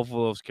mean, both of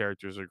those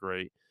characters are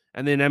great.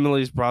 And then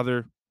Emily's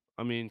brother.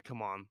 I mean, come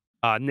on.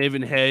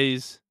 Nathan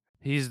Hayes.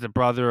 He's the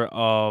brother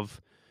of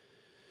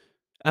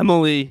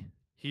Emily.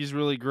 He's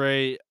really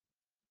great.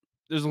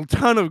 There's a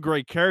ton of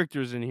great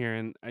characters in here,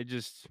 and I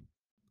just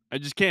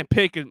can't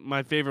pick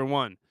my favorite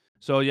one.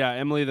 So yeah,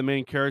 Emily, the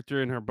main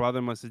character, and her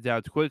brother must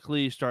adapt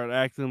quickly, start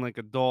acting like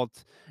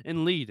adults,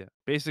 and lead.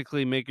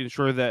 Basically, making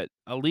sure that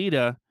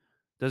Alita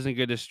doesn't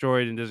get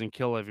destroyed and doesn't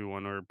kill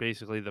everyone, or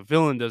basically the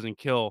villain doesn't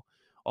kill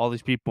all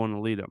these people in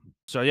Alita.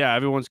 So yeah,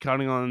 everyone's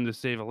counting on them to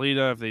save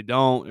Alita. If they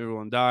don't,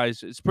 everyone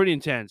dies. It's pretty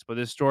intense, but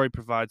this story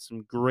provides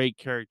some great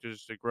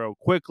characters to grow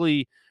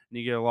quickly, and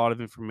you get a lot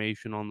of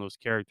information on those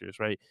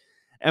characters, right?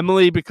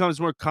 Emily becomes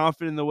more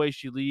confident in the way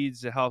she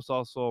leads. It helps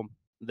also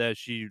that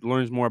she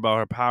learns more about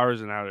her powers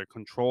and how to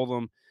control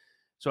them.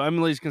 So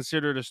Emily's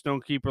considered a stone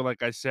keeper,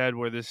 like I said,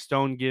 where this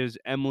stone gives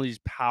Emily's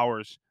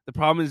powers. The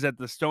problem is that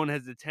the stone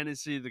has the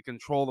tendency to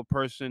control the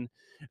person.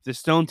 If the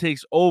stone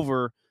takes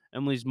over,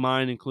 Emily's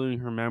mind, including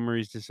her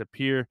memories,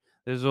 disappear.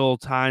 There's a little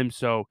time,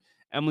 so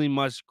Emily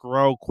must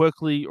grow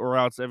quickly or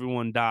else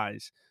everyone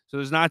dies. So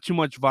there's not too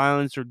much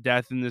violence or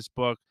death in this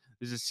book.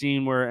 There's a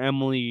scene where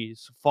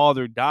Emily's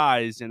father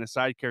dies and a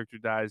side character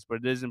dies, but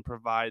it doesn't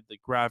provide the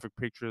graphic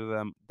picture of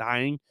them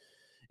dying.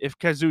 If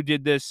Kazu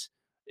did this,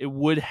 it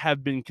would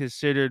have been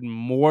considered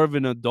more of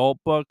an adult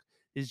book.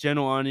 His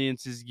general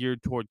audience is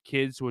geared toward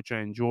kids, which I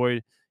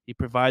enjoyed. He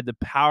provided the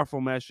powerful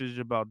message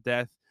about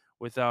death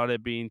without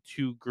it being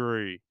too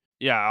gory.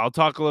 Yeah, I'll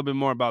talk a little bit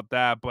more about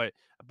that, but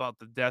about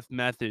the death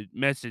method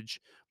message.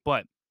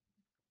 But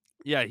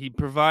yeah, he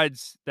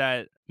provides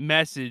that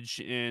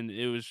message, and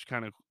it was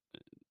kind of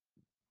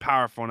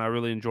powerful, and I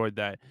really enjoyed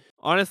that.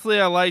 Honestly,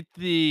 I like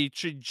the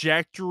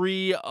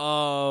trajectory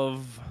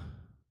of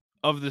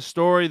the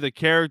story, the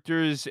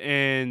characters,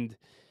 and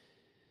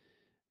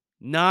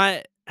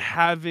not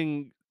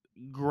having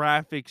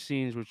graphic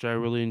scenes, which I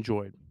really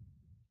enjoyed.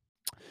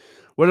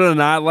 What did I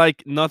not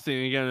like?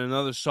 Nothing. Again,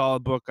 another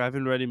solid book. I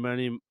haven't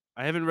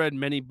read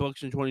many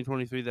books in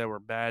 2023 that were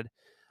bad.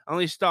 I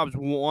only stopped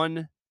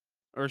reading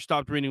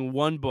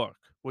one book,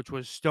 which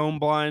was Stone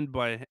Blind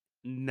by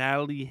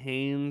Natalie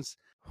Haynes.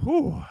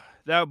 Whew.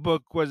 That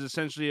book was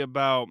essentially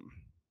about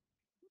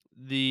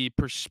the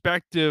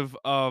perspective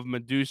of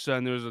Medusa,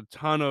 and there was a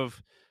ton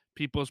of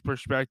people's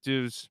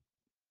perspectives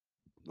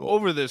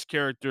over this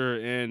character,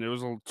 and it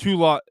was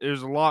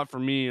a lot for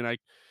me, and I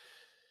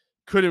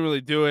couldn't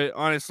really do it.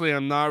 Honestly,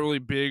 I'm not really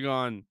big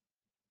on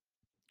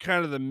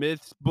kind of the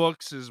myths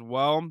books as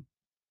well,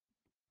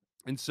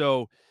 and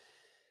so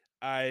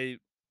I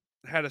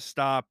had to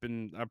stop,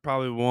 and I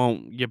probably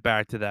won't get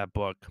back to that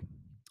book.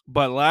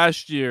 But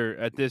last year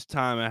at this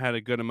time, I had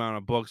a good amount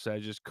of books that I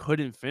just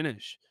couldn't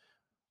finish.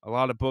 A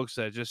lot of books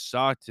that just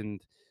sucked, and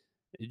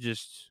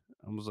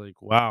I was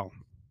like, wow,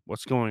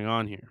 what's going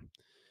on here?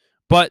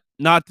 But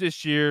not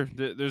this year.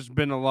 There's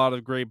been a lot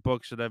of great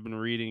books that I've been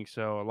reading.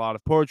 So a lot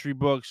of poetry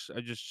books. I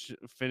just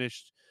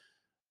finished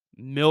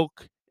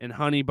Milk and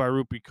Honey by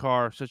Rupi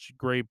Kaur. Such a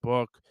great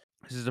book.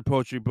 This is a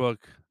poetry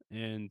book,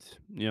 and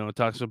it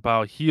talks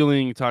about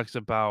healing, it talks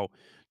about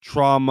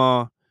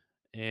trauma,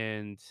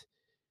 and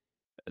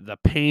the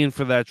pain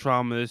for that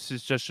trauma. This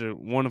is just a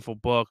wonderful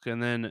book.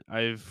 And then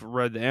I've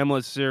read the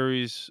Amulet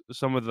series,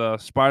 some of the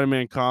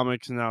Spider-Man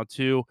comics now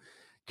too.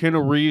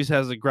 Kendall Reeves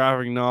has a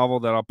graphic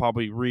novel that I'll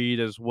probably read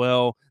as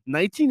well.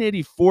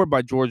 1984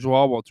 by George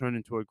Orwell turned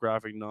into a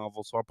graphic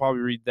novel, so I'll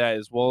probably read that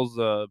as well as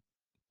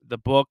the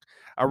book.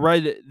 I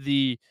read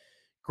the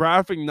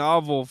graphic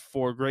novel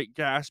for Great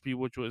Gatsby,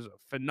 which was a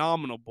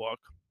phenomenal book.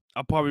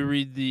 I'll probably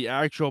read the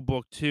actual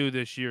book too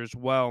this year as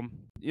well.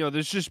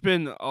 There's just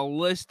been a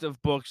list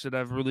of books that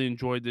I've really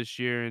enjoyed this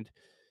year, and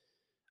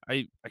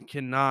I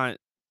cannot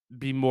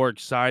be more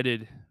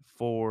excited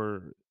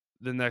for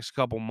the next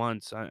couple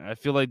months. I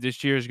feel like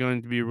this year is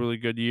going to be a really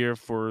good year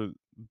for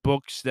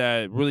books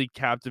that really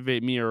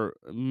captivate me or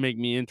make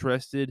me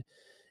interested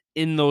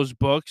in those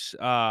books.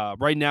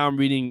 Right now, I'm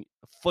reading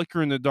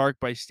Flicker in the Dark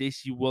by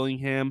Stacey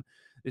Willingham.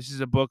 This is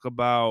a book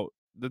about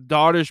the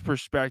daughter's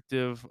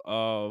perspective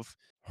of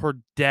her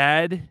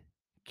dad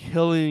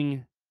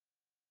killing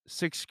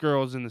 6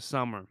 girls in the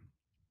summer.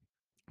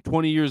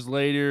 20 years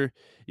later,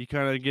 you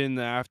kind of get in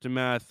the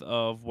aftermath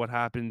of what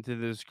happened to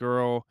this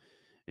girl,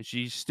 and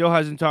she still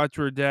hasn't talked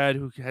to her dad,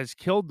 who has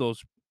killed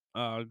those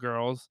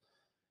girls.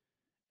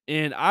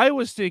 And I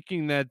was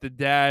thinking that the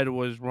dad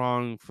was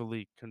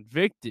wrongfully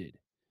convicted,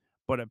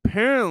 but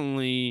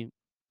apparently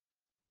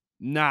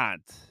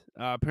not.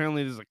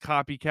 Apparently, there's a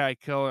copycat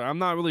killer. I'm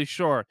not really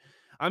sure.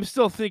 I'm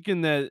still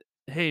thinking that,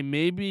 hey,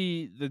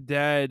 maybe the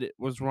dad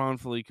was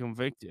wrongfully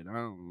convicted. I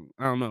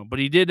don't know, but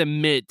he did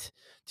admit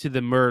to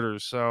the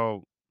murders.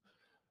 So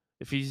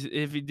if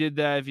he did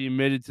that, if he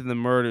admitted to the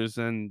murders,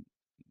 then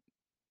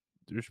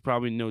there's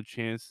probably no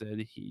chance that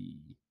he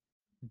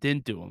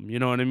didn't do them. You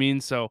know what I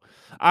mean? So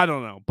I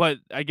don't know, but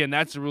again,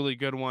 that's a really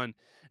good one.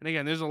 And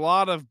again, there's a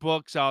lot of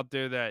books out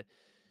there that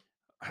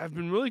have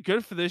been really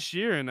good for this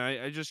year, and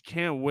I just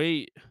can't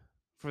wait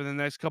for the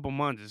next couple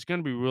months. It's going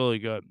to be really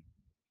good.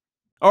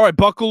 All right,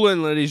 buckle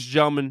in, ladies and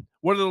gentlemen.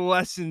 What are the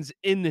lessons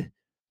in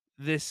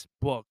this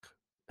book?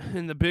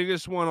 And the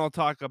biggest one I'll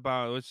talk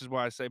about, which is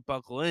why I say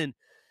buckle in,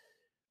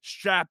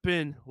 strap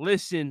in,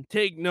 listen,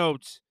 take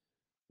notes,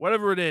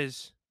 whatever it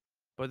is.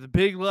 But the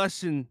big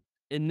lesson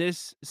in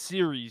this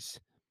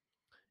series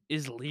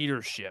is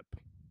leadership.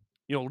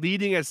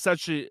 Leading at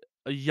such a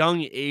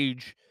young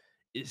age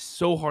is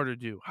so hard to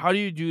do. How do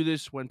you do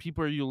this when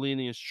people you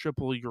leading is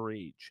triple your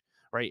age?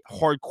 Right?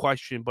 Hard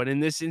question. But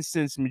in this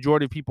instance,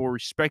 majority of people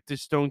respect the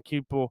stone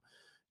keeper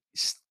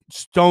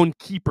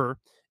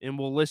and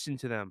will listen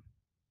to them.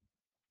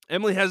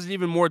 Emily has an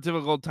even more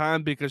difficult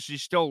time because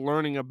she's still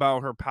learning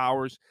about her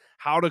powers,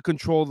 how to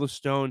control the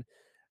stone,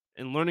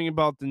 and learning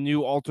about the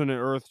new alternate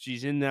Earth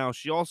she's in now.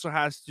 She also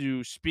has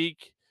to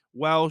speak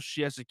well,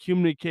 she has to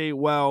communicate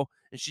well,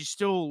 and she's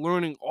still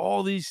learning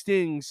all these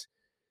things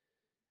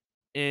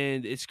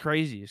And it's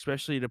crazy,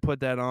 especially to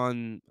put that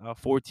on a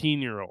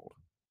 14-year-old.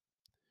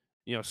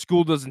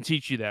 School doesn't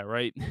teach you that,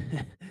 right?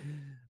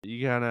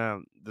 You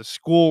gotta the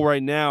school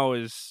right now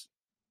is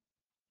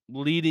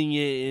leading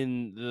it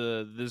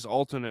in this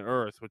alternate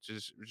earth, which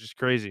is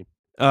crazy.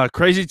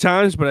 Crazy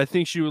times, but I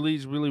think she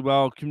leads really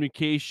well.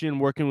 Communication,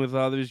 working with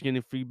others,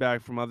 getting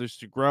feedback from others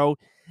to grow.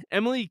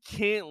 Emily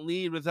can't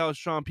lead without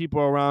strong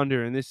people around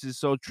her, and this is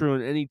so true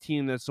in any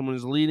team that someone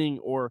is leading,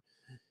 or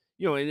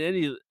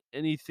in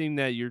anything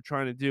that you're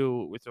trying to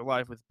do with your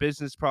life, with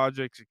business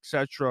projects,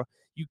 etc.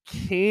 You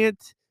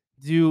can't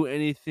do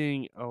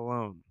anything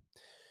alone.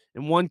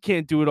 And one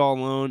can't do it all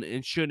alone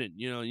and shouldn't.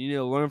 You need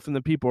to learn from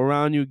the people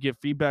around you, get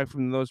feedback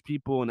from those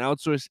people, and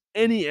outsource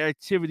any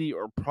activity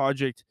or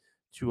project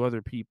to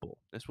other people.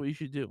 That's what you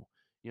should do.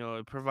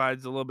 It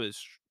provides a little bit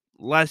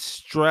less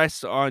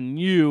stress on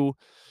you,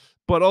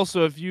 but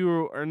also if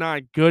you are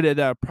not good at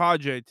that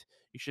project,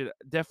 you should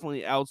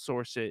definitely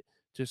outsource it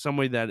to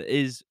somebody that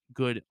is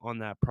good on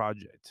that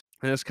project.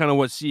 And that's kind of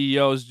what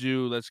CEOs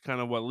do. That's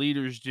kind of what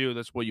leaders do.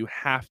 That's what you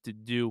have to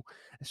do,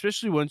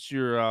 especially once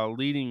you're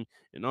leading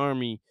an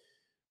army,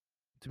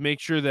 to make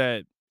sure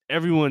that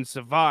everyone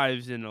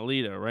survives in a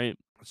leader, right?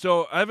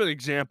 So I have an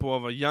example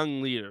of a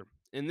young leader,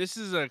 and this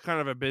is a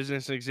kind of a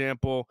business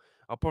example.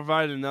 I'll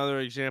provide another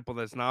example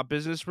that's not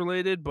business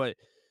related, but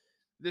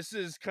this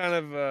is kind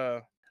of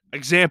a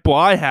example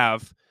I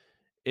have.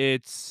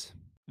 It's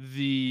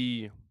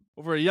the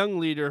over a young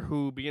leader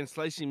who began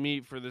slicing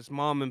meat for this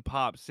mom and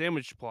pop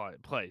sandwich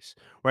place,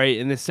 right?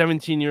 And the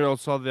 17-year-old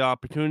saw the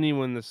opportunity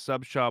when the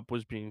sub shop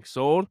was being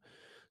sold.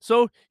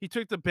 So he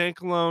took the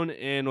bank loan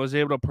and was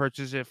able to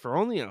purchase it for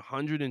only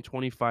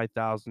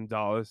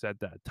 $125,000 at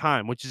that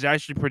time, which is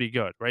actually pretty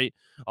good, right?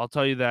 I'll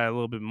tell you that a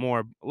little bit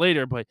more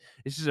later, but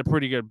this is a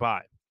pretty good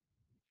buy.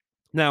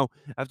 Now,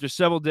 after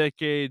several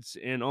decades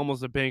and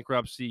almost a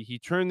bankruptcy, he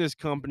turned this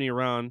company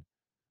around,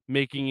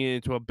 making it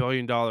into a $1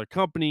 billion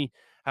company,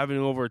 having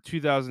over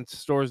 2,000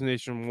 stores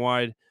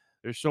nationwide.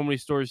 There's so many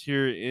stores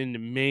here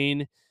in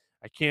Maine.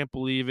 I can't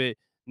believe it.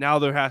 Now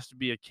there has to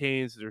be a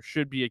Canes. There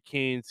should be a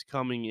Canes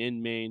coming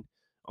in Maine.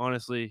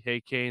 Honestly,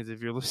 hey Canes,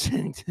 if you're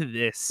listening to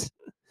this,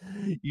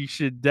 you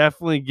should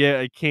definitely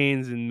get a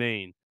Canes in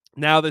Maine.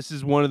 Now this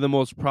is one of the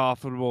most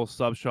profitable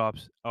sub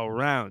shops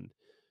around.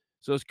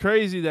 So it's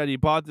crazy that he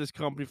bought this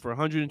company for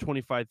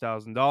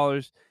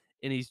 $125,000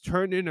 and he's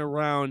turned it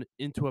around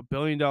into a $1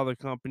 billion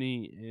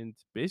company and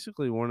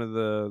basically one of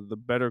the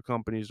better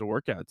companies to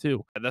work at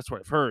too. That's what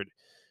I've heard.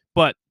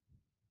 But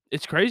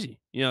it's crazy.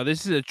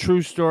 This is a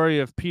true story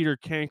of Peter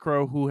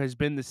Cancro, who has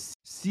been the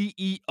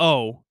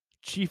CEO,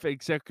 Chief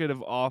Executive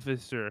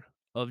Officer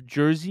of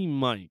Jersey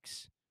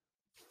Mike's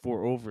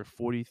for over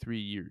 43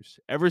 years,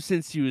 ever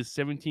since he was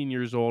 17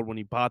 years old when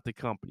he bought the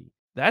company.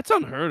 That's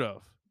unheard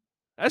of.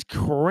 That's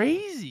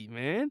crazy,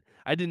 man.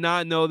 I did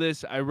not know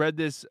this. I read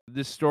this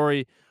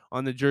story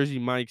on the Jersey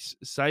Mike's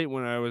site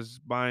when I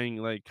was buying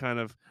like kind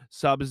of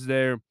subs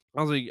there.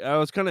 I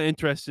was kind of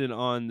interested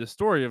on the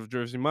story of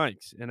Jersey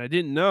Mike's, and I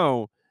didn't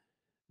know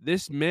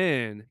this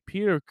man,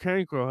 Peter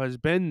Cancro, has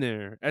been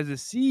there as a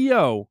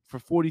CEO for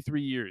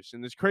 43 years.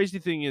 And this crazy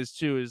thing is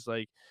too is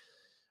like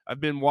I've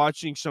been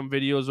watching some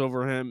videos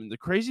over him. And the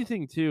crazy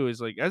thing too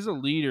is like as a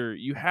leader,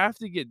 you have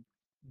to get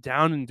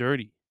down and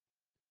dirty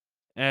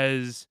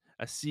as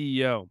a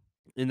CEO,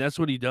 and that's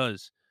what he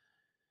does.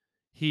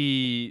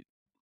 He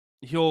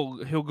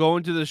he'll go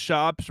into the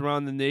shops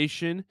around the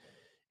nation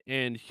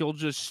and he'll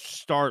just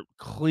start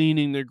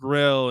cleaning the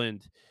grill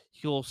and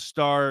he'll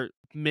start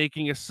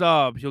making a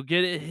sub. He'll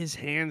get his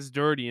hands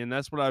dirty, and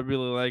that's what I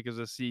really like as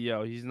a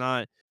CEO.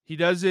 He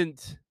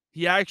doesn't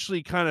he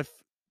actually kind of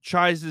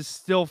tries to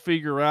still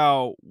figure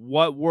out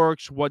what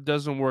works, what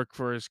doesn't work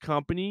for his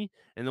company,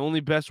 and the only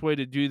best way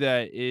to do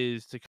that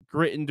is to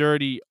grit and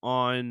dirty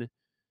on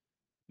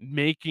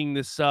making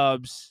the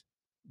subs,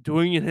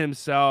 doing it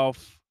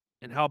himself,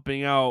 and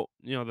helping out,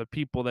 the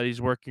people that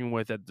he's working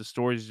with at the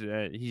stores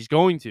that he's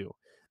going to.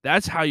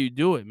 That's how you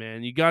do it,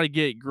 man. You got to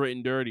get grit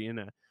and dirty.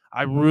 And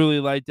I really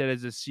like that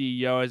as a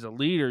CEO, as a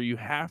leader, you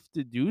have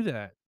to do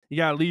that. You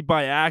got to lead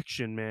by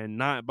action, man,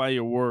 not by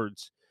your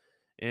words.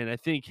 And I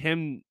think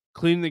him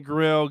cleaning the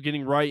grill,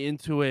 getting right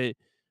into it,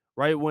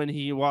 right when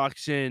he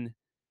walks in,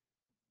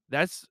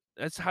 that's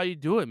how you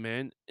do it,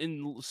 man.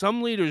 And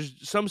some leaders,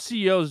 some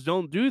CEOs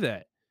don't do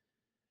that.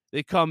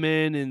 They come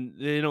in and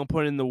they don't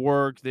put in the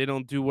work. They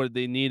don't do what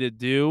they need to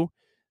do.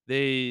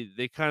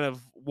 They kind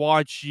of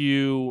watch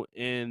you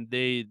and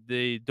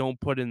they don't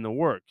put in the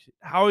work.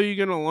 How are you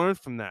going to learn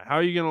from that? How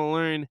are you going to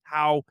learn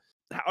how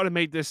to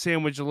make this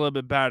sandwich a little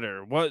bit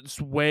better?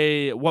 What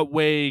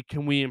way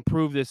can we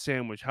improve this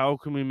sandwich? How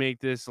can we make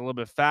this a little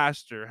bit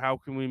faster? How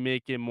can we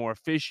make it more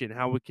efficient?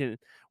 How can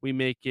we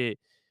make it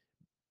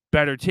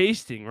better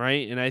tasting,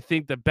 right? And I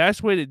think the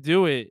best way to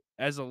do it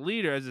as a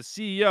leader, as a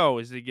CEO,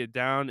 is to get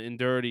down and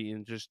dirty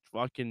and just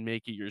fucking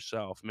make it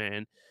yourself,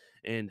 man,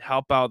 and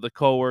help out the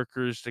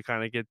coworkers to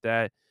kind of get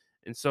that.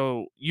 And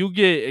so you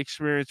get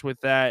experience with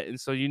that, and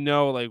so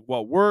like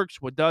what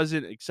works, what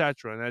doesn't,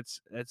 etc. And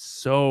that's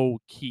so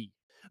key.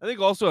 I think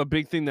also a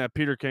big thing that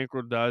Peter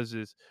Cankle does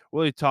is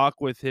really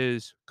talk with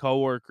his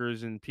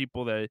coworkers and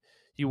people that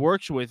he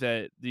works with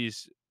at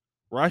these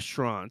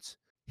restaurants.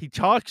 He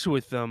talks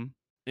with them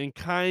and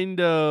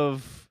kind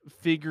of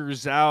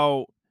figures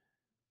out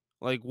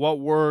like what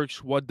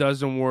works, what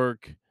doesn't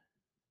work,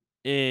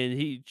 and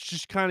he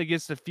just kind of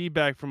gets the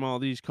feedback from all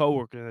these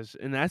coworkers,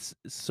 and that's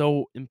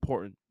so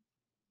important.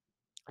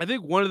 I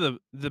think one of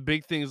the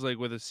big things like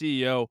with a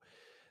CEO,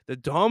 the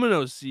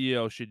Domino's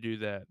CEO should do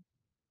that.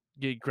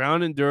 Get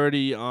ground and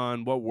dirty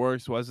on what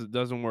works, what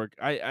doesn't work.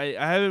 I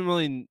haven't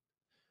really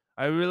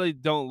I really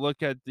don't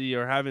look at the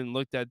or haven't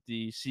looked at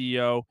the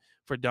CEO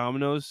for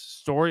Domino's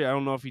story. I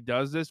don't know if he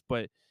does this,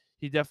 but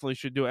he definitely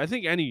should do it. I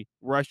think any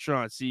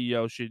restaurant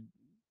CEO should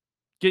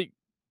get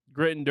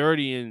grit and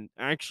dirty and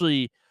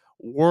actually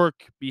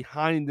work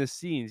behind the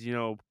scenes,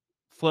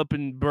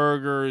 flipping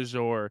burgers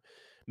or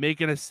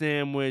making a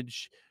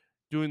sandwich,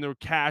 doing the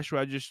cash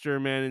register,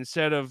 man,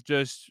 instead of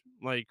just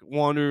like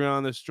wandering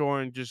around the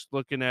store and just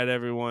looking at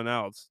everyone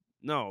else.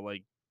 No,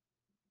 like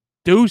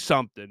do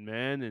something,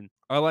 man. And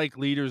I like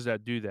leaders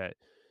that do that.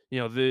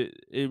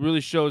 It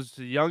really shows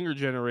the younger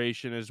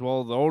generation as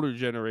well as the older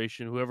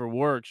generation, whoever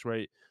works,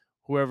 right?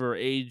 Whoever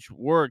age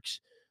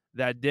works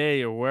that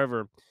day or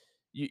wherever,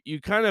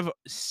 you kind of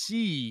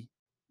see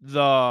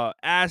the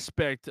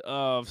aspect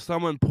of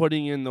someone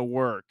putting in the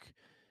work,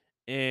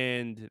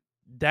 and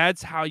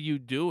that's how you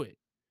do it,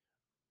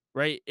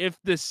 right? If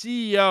the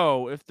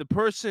CEO, if the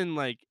person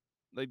like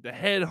the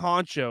head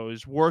honcho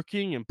is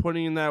working and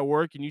putting in that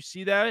work and you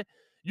see that,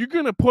 you're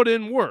going to put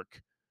in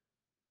work.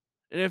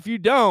 And if you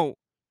don't,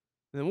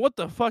 then what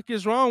the fuck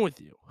is wrong with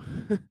you?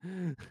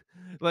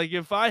 Like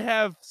if I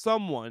have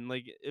someone,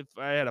 like if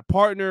I had a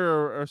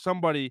partner or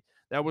somebody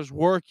that was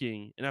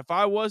working, and if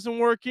I wasn't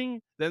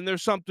working, then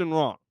there's something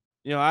wrong.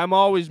 I'm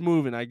always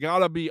moving. I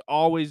gotta be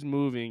always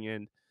moving.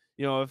 And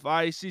if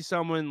I see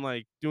someone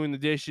like doing the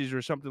dishes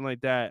or something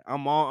like that,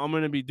 I'm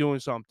gonna be doing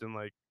something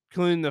like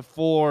cleaning the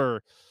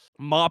floor,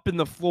 mopping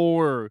the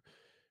floor,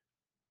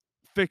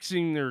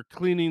 fixing or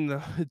cleaning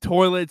the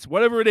toilets,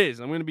 whatever it is.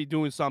 I'm gonna be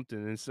doing something.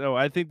 And so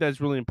I think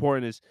that's really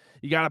important. Is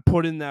you gotta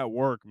put in that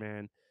work,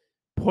 man.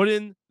 Put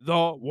in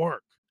the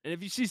work. And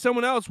if you see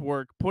someone else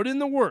work, put in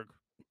the work.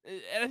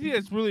 And I think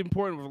that's really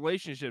important with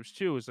relationships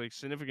too. It's like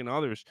significant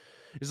others.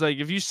 It's like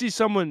if you see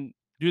someone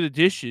do the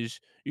dishes,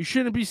 you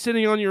shouldn't be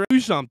sitting on your do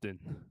something.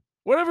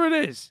 Whatever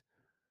it is.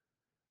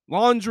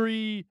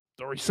 Laundry,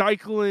 the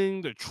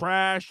recycling, the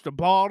trash, the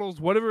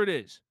bottles, whatever it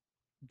is.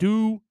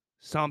 Do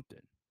something.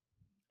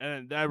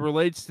 And that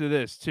relates to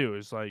this too.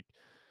 It's like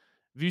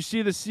if you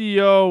see the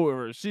CEO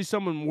or see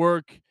someone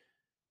work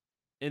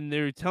and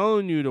they're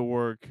telling you to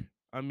work,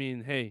 I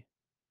mean, hey,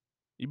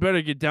 you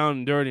better get down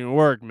and dirty and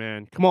work,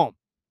 man. Come on.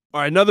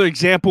 All right, another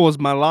example is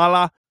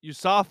Malala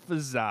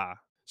Yousafzai.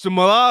 So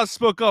Malala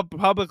spoke up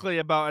publicly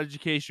about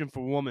education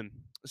for women.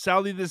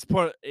 Sadly, this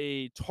put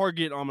a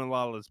target on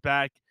Malala's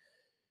back.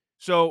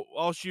 So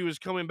while she was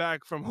coming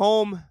back from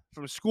home,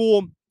 from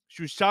school,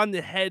 she was shot in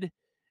the head,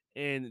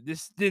 and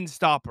this didn't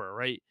stop her,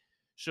 right?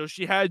 So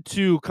she had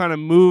to kind of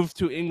move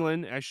to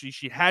England. Actually,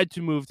 she had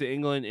to move to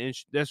England, and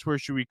that's where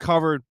she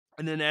recovered.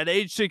 And then at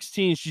age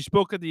 16, she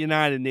spoke at the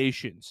United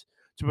Nations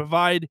to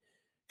provide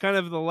kind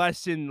of the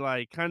lesson,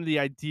 like kind of the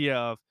idea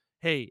of,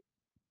 hey,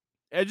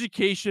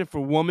 education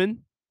for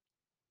women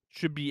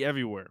should be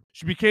everywhere.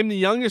 She became the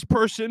youngest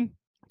person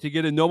to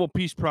get a Nobel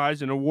Peace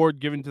Prize, an award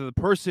given to the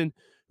person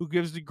who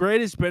gives the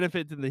greatest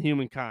benefit to the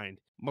humankind.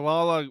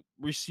 Malala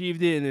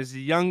received it and is the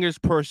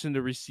youngest person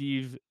to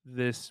receive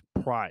this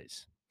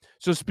prize.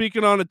 So,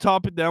 speaking on a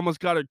topic that almost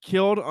got her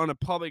killed on a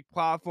public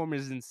platform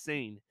is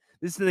insane.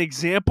 This is an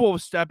example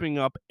of stepping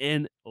up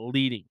and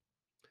leading.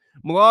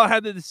 Malala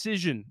had the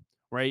decision,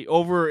 right,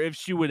 over if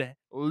she would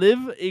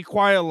live a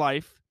quiet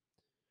life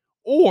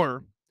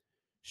or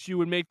she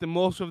would make the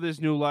most of this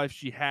new life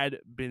she had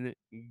been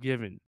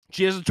given.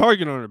 She has a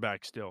target on her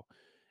back still.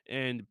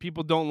 And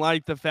people don't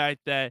like the fact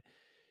that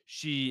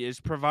she is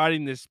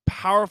providing this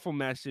powerful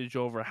message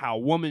over how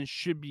women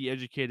should be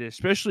educated,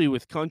 especially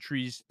with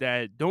countries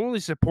that don't really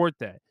support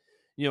that.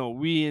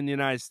 We in the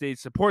United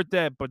States support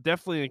that, but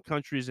definitely in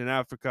countries in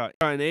Africa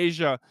and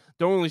Asia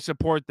don't really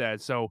support that.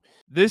 So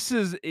this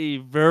is a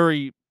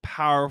very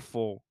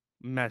powerful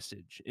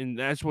message, and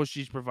that's what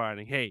she's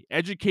providing. Hey,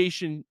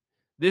 education,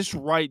 this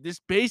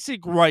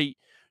basic right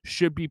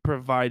should be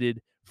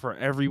provided for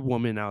every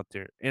woman out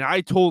there. And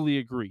I totally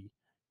agree.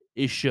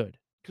 It should.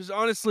 Because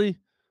honestly,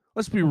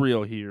 let's be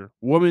real here.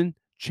 Women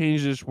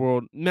change this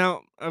world.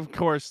 Now, of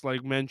course,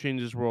 like men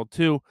change this world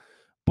too,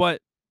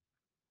 but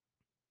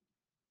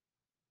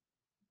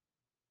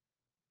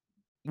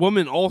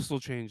women also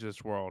change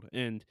this world.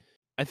 And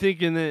I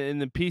think in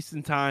the peace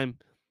and time,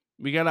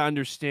 we gotta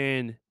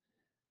understand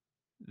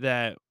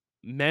that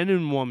men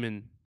and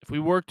women, if we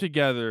work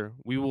together,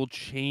 we will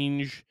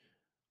change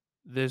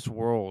this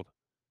world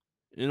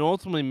and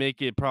ultimately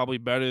make it probably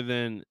better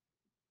than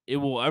it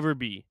will ever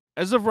be.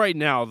 As of right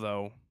now,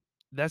 though,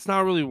 that's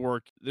not really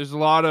work. There's a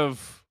lot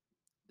of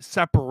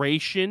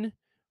separation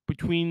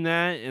between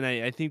that, and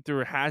I think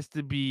there has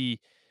to be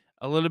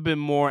a little bit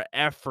more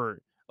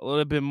effort, a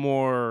little bit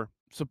more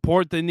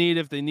support they need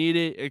if they need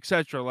it,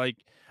 etc. Like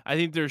I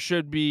think there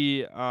should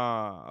be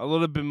a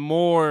little bit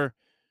more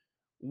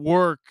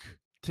work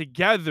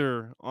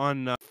together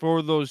on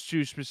for those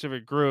two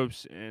specific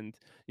groups, and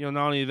not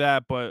only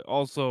that, but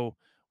also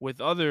with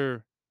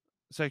other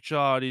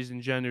sexualities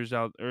and genders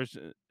out or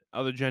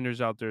other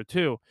genders out there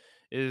too,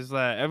 is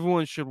that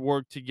everyone should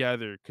work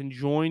together,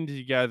 conjoined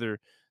together,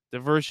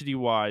 diversity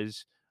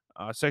wise,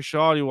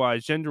 sexuality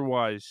wise, gender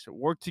wise,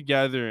 work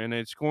together, and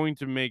it's going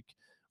to make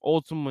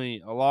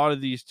ultimately a lot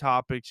of these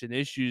topics and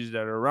issues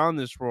that are around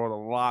this world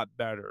a lot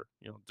better.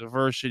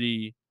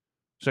 Diversity,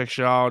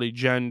 sexuality,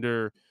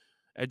 gender,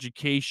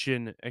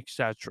 education,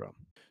 etc.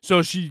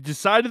 So she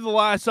decided the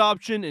last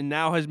option and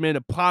now has made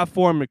a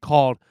platform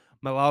called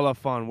Malala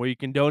Fund, where you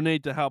can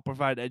donate to help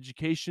provide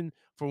education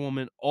for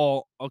women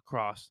all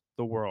across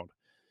the world.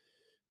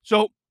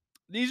 So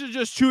these are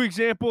just two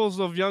examples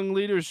of young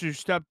leaders who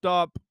stepped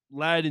up,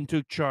 led, and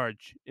took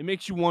charge. It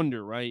makes you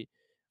wonder, right?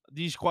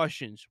 These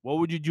questions: what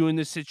would you do in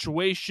this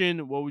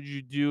situation? What would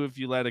you do if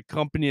you led a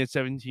company at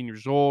 17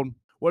 years old?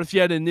 What if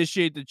you had to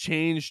initiate the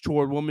change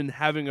toward women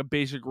having a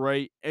basic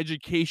right,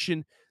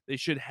 education they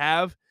should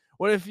have?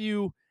 What if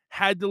you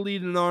had to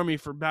lead an army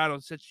for battle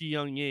at such a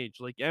young age,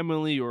 like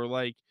Emily or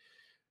like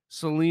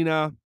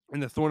Selena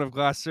in the Thorn of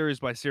Glass series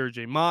by Sarah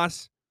J.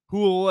 Maas? Who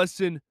will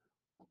listen?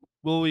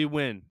 Will we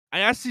win? I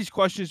asked these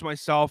questions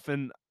myself,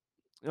 and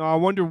I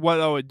wonder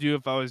what I would do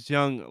if I was a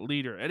young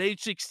leader. At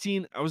age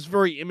 16, I was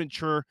very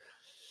immature,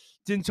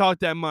 didn't talk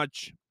that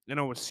much, and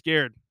I was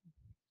scared.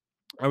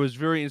 I was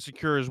very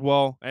insecure as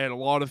well. I had a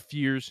lot of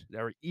fears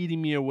that were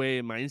eating me away,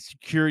 and my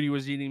insecurity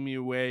was eating me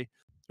away.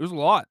 It was a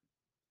lot.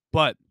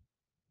 But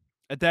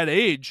at that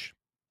age,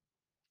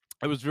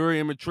 I was very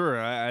immature.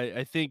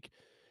 I think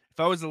if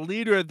I was a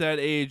leader at that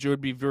age, it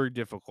would be very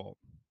difficult,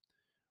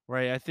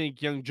 right? I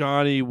think young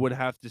Johnny would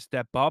have to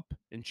step up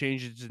and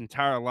change his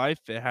entire life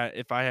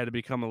if I had to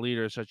become a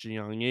leader at such a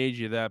young age,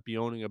 either that be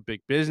owning a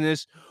big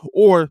business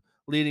or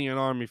leading an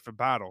army for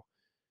battle.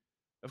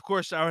 Of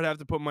course, I would have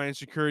to put my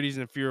insecurities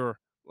and fear,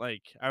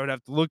 like, I would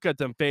have to look at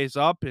them face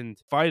up and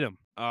fight them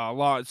a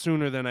lot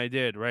sooner than I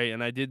did, right?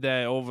 And I did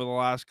that over the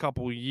last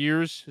couple of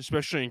years,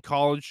 especially in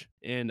college.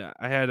 And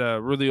I had to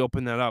really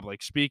open that up,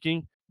 like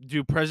speaking,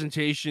 do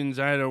presentations.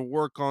 I had to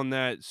work on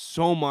that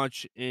so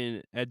much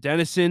in at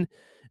Denison,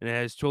 and it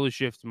has totally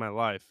shifted my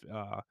life.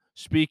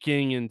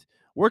 Speaking and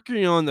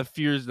working on the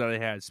fears that I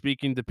had,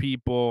 speaking to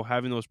people,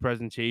 having those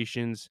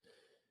presentations,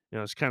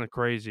 it's kind of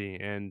crazy.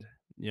 And,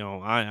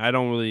 I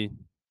don't really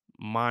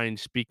mind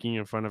speaking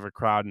in front of a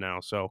crowd now.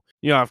 So,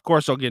 of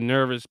course, I'll get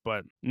nervous,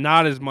 but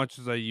not as much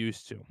as I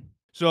used to.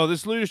 So,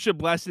 this leadership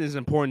lesson is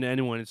important to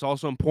anyone. It's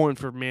also important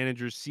for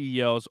managers,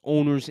 CEOs,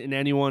 owners, and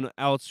anyone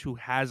else who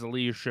has a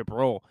leadership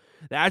role.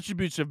 The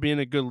attributes of being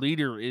a good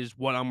leader is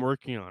what I'm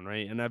working on,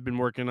 right? And I've been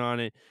working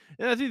on it.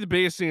 And I think the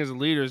biggest thing as a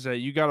leader is that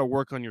you got to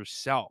work on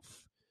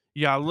yourself.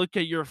 You got to look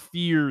at your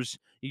fears,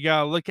 you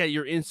got to look at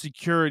your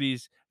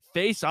insecurities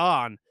face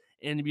on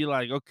and be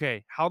like,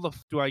 okay, how the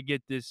do I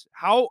get this?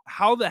 How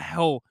the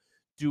hell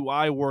do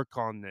I work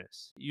on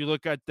this? You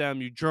look at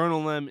them, you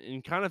journal them,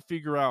 and kind of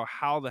figure out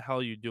how the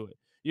hell you do it.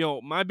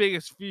 My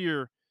biggest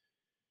fear,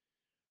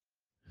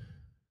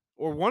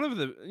 or one of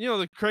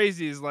the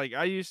crazy is, like,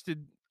 I used to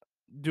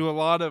do a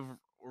lot of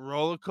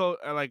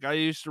like I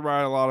used to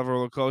ride a lot of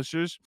roller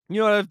coasters.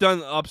 I've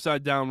done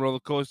upside down roller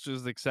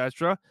coasters,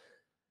 etc.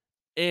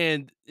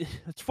 And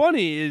it's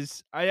funny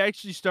is I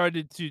actually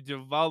started to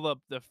develop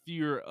the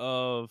fear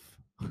of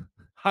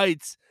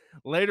heights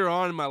later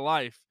on in my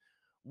life,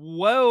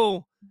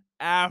 well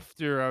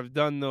after I've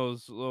done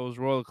those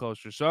roller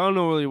coasters. So I don't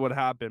know really what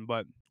happened,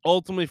 but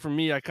ultimately for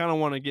me, I kind of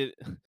want to get.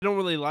 I don't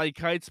really like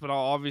heights, but I'll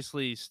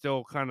obviously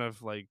still kind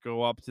of like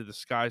go up to the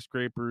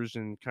skyscrapers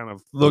and kind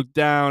of look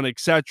down,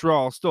 etc.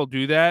 I'll still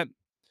do that.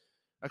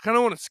 I kind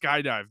of want to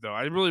skydive though.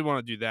 I really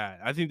want to do that.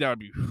 I think that would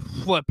be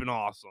flipping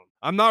awesome.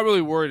 I'm not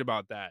really worried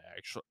about that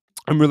actually.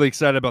 I'm really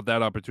excited about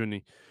that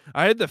opportunity.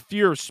 I had the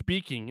fear of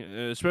speaking,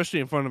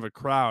 especially in front of a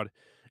crowd,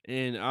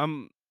 and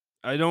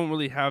I don't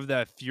really have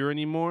that fear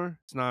anymore.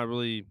 It's not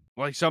really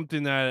like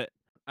something that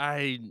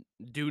I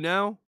do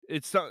now.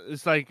 It's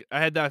like I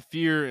had that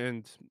fear,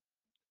 and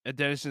at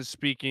Denison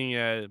speaking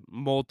at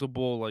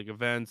multiple like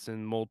events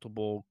and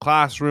multiple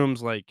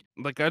classrooms, like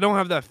I don't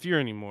have that fear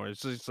anymore.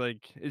 It's just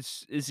like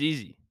it's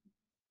easy.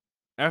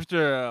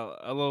 After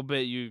a little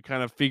bit, you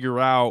kind of figure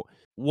out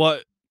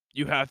what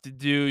you have to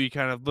do. You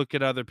kind of look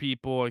at other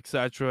people,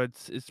 etc.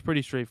 It's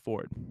pretty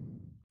straightforward.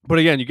 But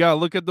again, you gotta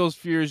look at those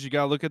fears. You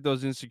gotta look at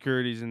those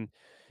insecurities, and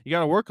you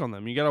gotta work on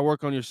them. You gotta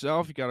work on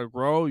yourself. You gotta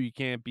grow. You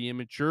can't be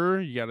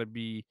immature. You gotta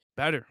be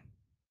better.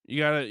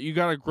 You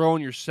gotta grow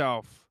in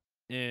yourself,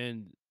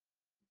 and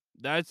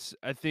that's,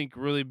 I think,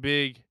 really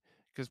big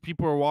because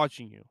people are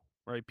watching you,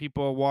 right?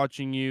 People are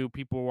watching you.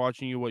 People are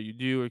watching you, what you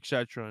do,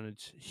 etc. And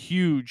it's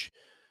huge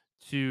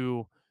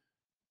to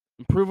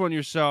improve on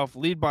yourself,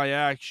 lead by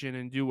action,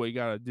 and do what you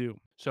got to do.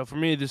 So for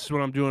me, this is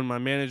what I'm doing in my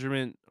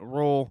management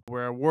role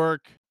where I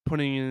work,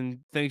 putting in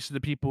thanks to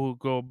the people who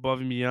go above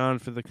and beyond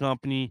for the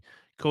company,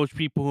 coach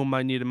people who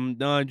might need a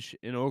nudge,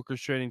 and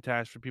orchestrating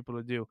tasks for people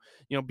to do.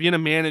 Being a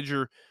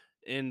manager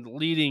and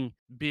leading,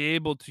 be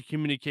able to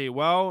communicate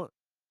well,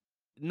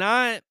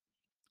 not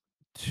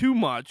too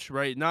much,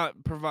 right?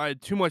 Not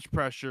provide too much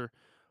pressure,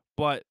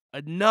 but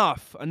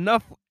enough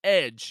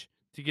edge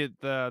to get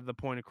the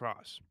point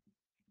across.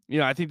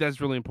 I think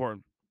that's really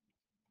important,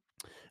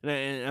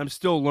 and I'm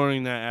still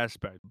learning that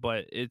aspect.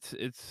 But it's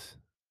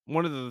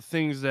one of the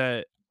things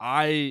that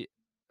I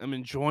am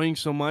enjoying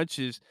so much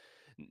is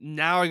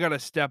now I got to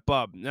step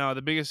up. Now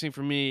the biggest thing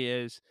for me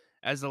is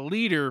as a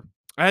leader,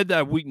 I had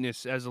that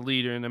weakness as a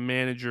leader and a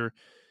manager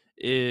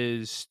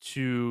is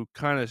to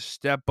kind of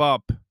step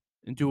up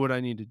and do what I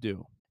need to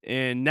do.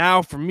 And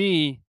now for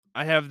me,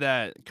 I have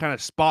that kind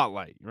of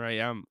spotlight, right?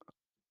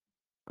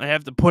 I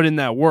have to put in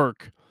that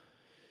work.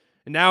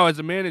 And now as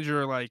a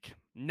manager, like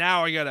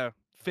now I gotta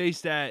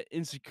face that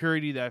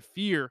insecurity, that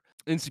fear,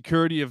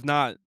 insecurity of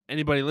not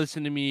anybody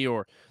listening to me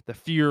or the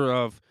fear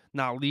of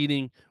not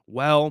leading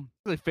well.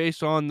 Really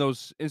face on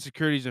those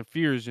insecurities and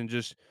fears and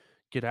just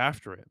get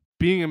after it.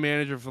 Being a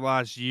manager for the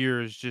last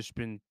year has just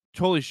been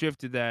totally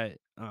shifted that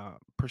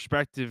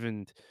perspective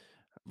and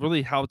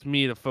really helped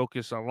me to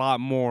focus a lot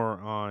more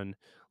on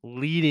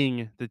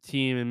leading the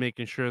team and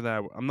making sure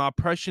that I'm not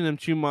pressuring them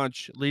too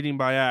much, leading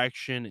by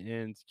action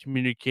and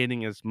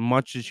communicating as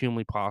much as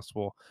humanly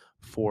possible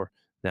for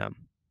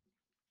them.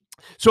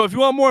 So, if you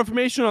want more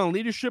information on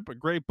leadership, a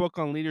great book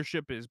on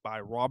leadership is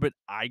by Robert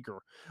Iger.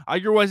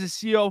 Iger was a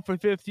CEO for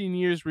 15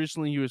 years.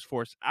 Recently, he was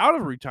forced out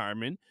of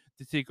retirement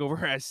to take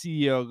over as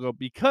CEO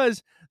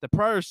because the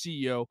prior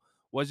CEO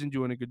wasn't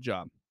doing a good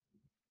job.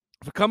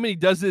 If a company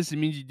does this, it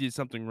means you did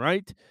something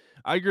right.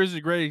 Iger is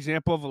a great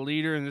example of a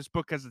leader, and this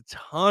book has a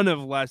ton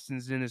of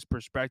lessons in his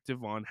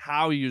perspective on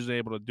how he was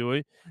able to do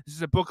it. This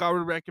is a book I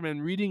would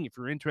recommend reading if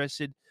you're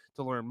interested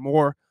to learn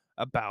more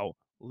about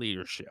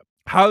leadership.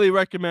 Highly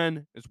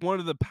recommend. It's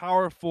one of the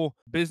powerful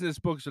business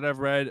books that I've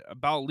read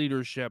about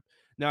leadership.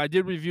 Now, I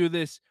did review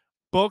this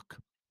book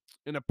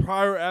in a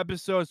prior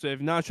episode, so if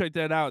you've not checked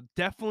that out,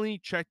 definitely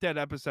check that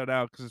episode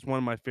out because it's one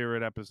of my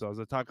favorite episodes.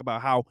 I talk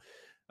about how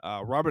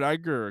Robert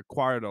Iger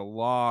acquired a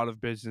lot of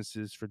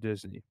businesses for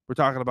Disney. We're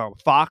talking about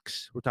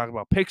Fox, we're talking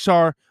about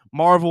Pixar,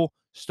 Marvel,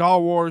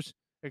 Star Wars,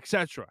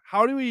 etc.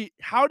 How did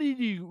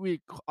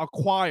we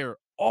acquire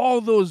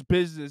all those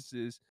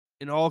businesses?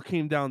 And all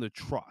came down to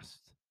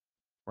trust,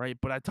 right?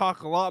 But I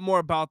talk a lot more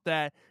about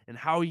that and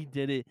how he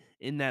did it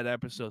in that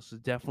episode. So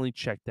definitely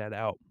check that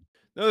out.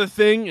 Another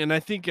thing, and I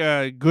think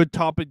a good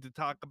topic to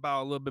talk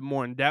about a little bit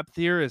more in depth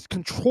here is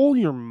control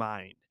your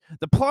mind.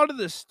 The plot of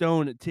the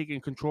stone,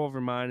 taking control of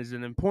your mind, is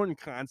an important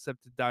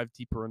concept to dive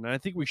deeper in. And I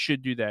think we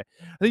should do that.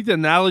 I think the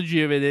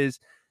analogy of it is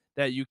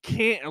that you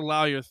can't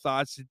allow your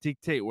thoughts to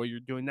dictate what you're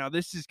doing. Now,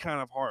 this is kind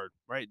of hard,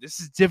 right? This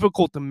is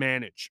difficult to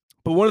manage.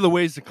 But one of the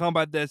ways to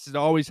combat this is to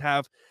always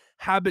have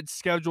habits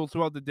scheduled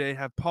throughout the day,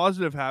 have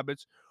positive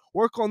habits,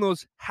 work on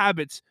those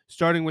habits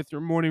starting with your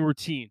morning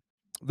routine.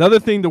 The other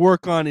thing to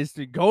work on is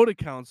to go to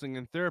counseling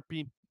and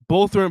therapy.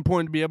 Both are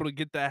important to be able to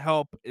get that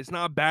help. It's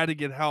not bad to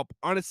get help.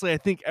 Honestly, I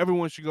think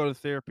everyone should go to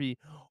therapy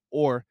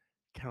or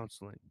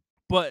counseling.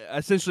 But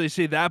essentially, I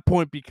say that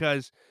point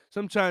because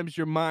sometimes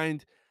your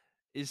mind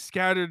is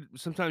scattered.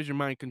 Sometimes your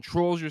mind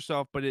controls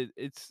yourself, but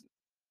it's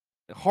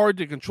hard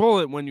to control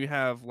it when you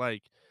have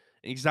like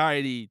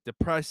anxiety,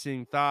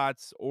 depressing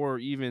thoughts, or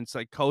even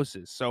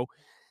psychosis. So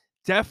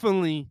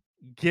definitely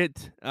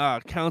get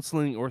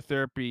counseling or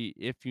therapy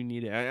if you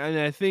need it. And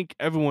I think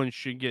everyone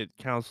should get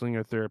counseling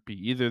or therapy,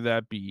 either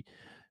that be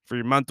for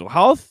your mental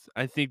health.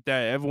 I think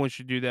that everyone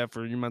should do that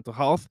for your mental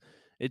health.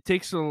 It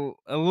takes a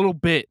little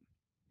bit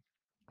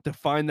to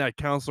find that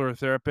counselor or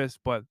therapist,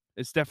 but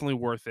it's definitely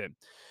worth it.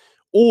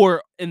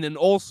 And then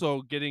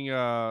also getting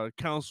a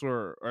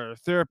counselor or a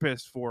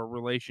therapist for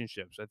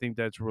relationships. I think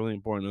that's really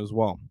important as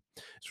well.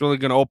 It's really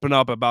going to open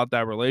up about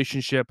that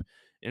relationship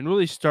and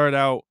really start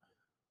out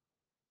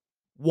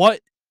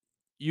what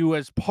you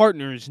as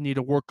partners need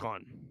to work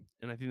on.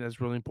 And I think that's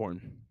really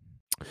important.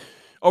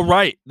 All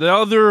right. The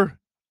other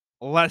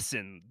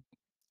lesson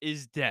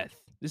is death.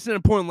 This is an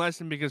important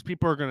lesson because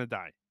people are going to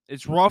die.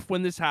 It's rough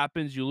when this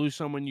happens. You lose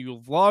someone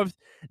you've loved.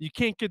 You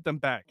can't get them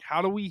back.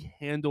 How do we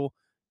handle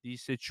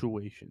these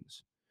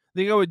situations?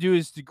 The thing I would do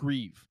is to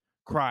grieve,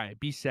 cry,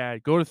 be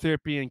sad, go to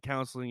therapy and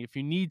counseling. If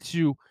you need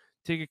to,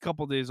 take a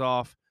couple days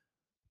off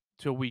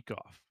to a week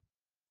off,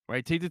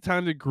 right? Take the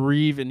time to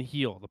grieve and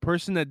heal. The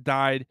person that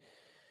died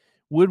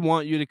would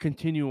want you to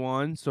continue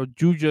on. So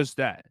do just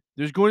that.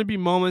 There's going to be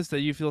moments that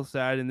you feel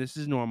sad, and this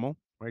is normal,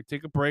 right?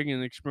 Take a break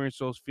and experience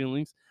those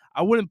feelings.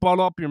 I wouldn't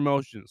bottle up your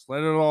emotions.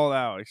 Let it all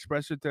out.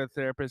 Express it to a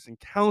therapist and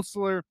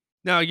counselor.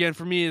 Now, again,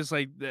 for me, it's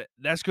like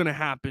that's going to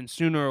happen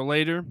sooner or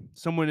later.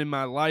 Someone in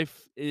my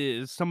life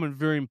is someone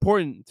very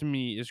important to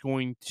me is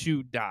going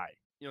to die.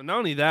 Not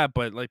only that,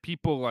 but like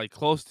people like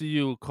close to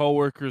you,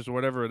 coworkers or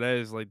whatever it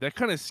is, like that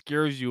kind of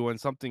scares you when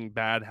something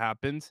bad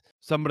happens.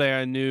 Somebody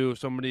I knew,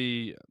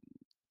 somebody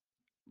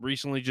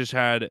recently just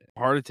had a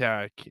heart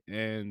attack,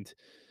 and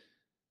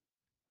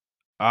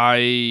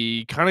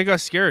I kind of got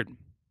scared,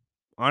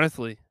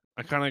 honestly.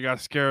 I kind of got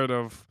scared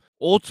of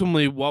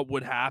ultimately what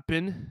would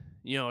happen.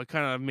 It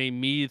kind of made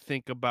me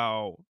think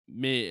about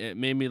me. It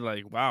made me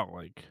like, wow,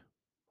 like,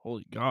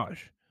 holy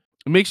gosh.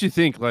 It makes you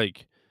think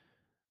like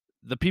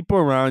the people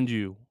around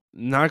you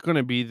not going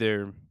to be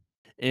there.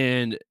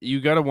 And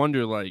you got to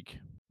wonder like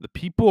the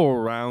people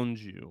around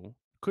you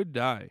could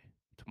die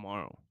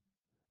tomorrow.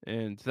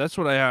 And that's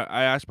what I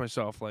asked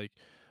myself like,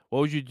 what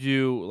would you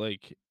do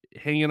like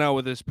hanging out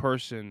with this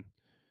person?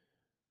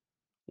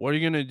 What are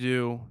you going to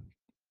do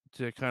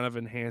to kind of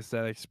enhance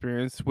that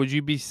experience? Would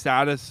you be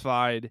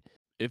satisfied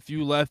if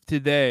you left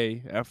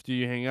today after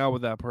you hang out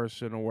with that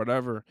person or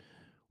whatever?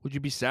 Would you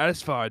be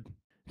satisfied?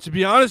 To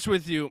be honest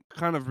with you,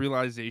 kind of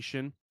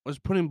realization was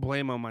putting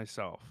blame on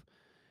myself.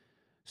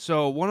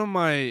 So one of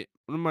my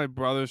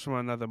brothers from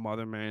another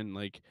mother, man,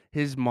 like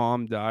his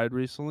mom died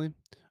recently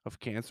of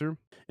cancer,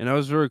 and I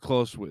was very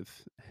close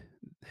with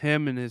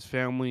him and his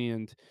family,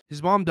 and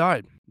his mom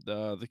died.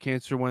 The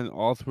cancer went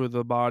all through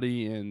the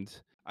body, and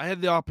I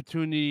had the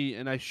opportunity,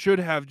 and I should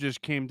have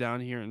just came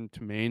down here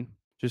into Maine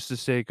just to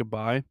say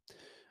goodbye.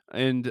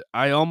 And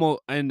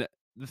the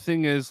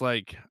thing is,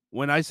 like,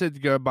 when I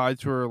said goodbye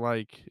to her,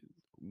 like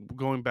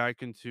going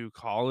back into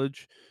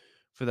college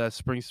for that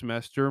spring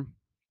semester,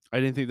 I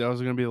didn't think that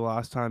was gonna be the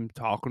last time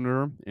talking to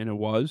her, and it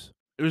was.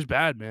 It was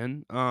bad,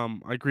 man.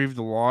 I grieved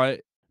a lot.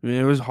 I mean,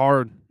 it was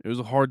hard. It was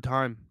a hard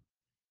time.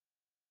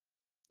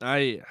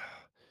 I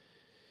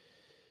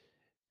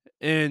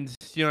And,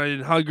 I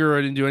didn't hug her,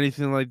 I didn't do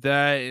anything like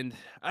that, and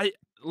I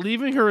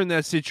leaving her in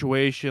that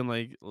situation,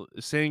 like,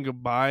 saying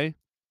goodbye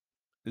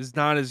is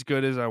not as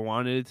good as I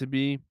wanted it to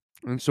be,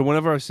 and so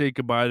whenever I say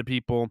goodbye to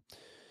people,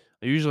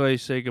 I usually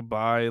say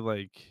goodbye,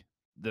 like,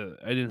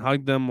 I didn't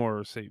hug them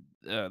or say,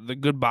 the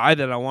goodbye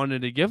that I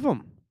wanted to give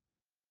them,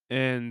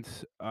 and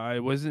I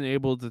wasn't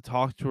able to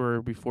talk to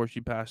her before she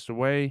passed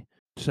away.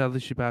 Sadly,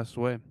 she passed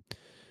away,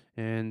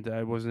 and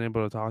I wasn't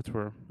able to talk to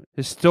her.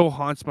 It still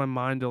haunts my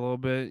mind a little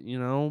bit,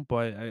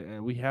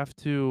 but we have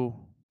to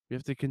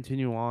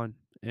continue on,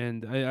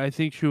 and I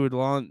think she would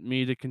want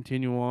me to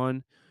continue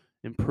on,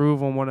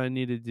 improve on what I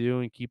need to do,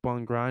 and keep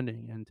on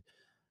grinding, and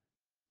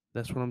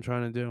that's what I'm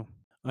trying to do.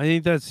 I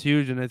think that's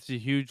huge, and it's a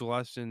huge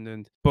lesson,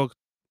 and book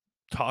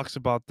talks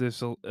about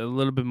this a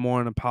little bit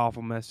more in a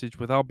powerful message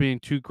without being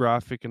too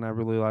graphic, and I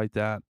really like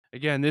that.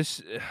 Again,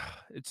 this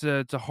it's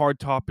a hard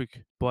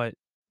topic, but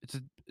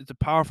it's a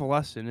powerful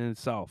lesson in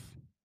itself.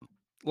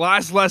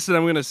 Last lesson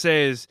I'm gonna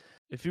say is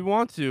if you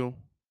want to,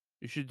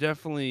 you should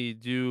definitely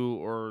do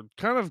or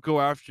kind of go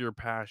after your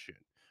passion,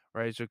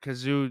 right? So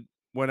Kazu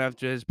went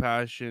after his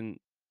passion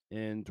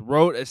and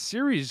wrote a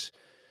series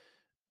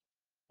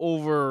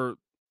over,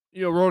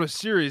 wrote a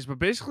series, but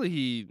basically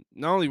he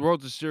not only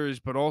wrote the series,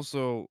 but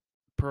also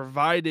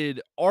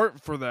provided art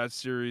for that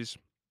series.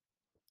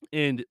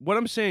 And what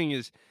I'm saying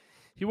is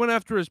he went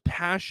after his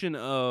passion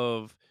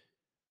of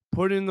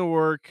put in the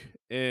work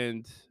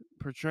and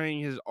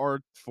portraying his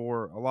art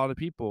for a lot of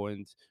people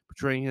and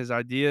portraying his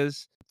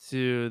ideas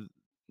to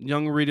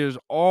young readers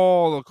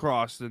all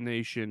across the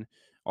nation,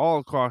 all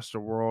across the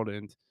world.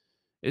 And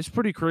it's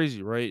pretty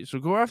crazy, right? So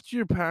go after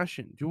your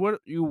passion. Do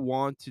what you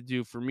want to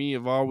do. For me,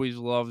 I've always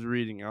loved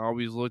reading. I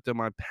always looked at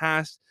my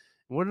past.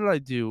 What did I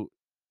do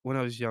when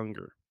I was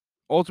younger?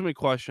 Ultimate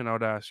question I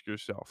would ask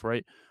yourself,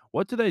 right?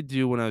 What did I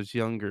do when I was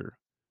younger?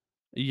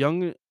 A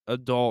young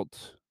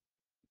adult,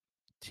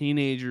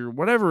 teenager,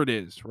 whatever it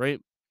is, right?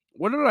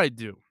 What did I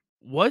do?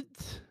 What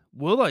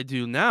will I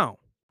do now?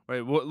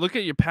 Right? Look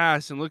at your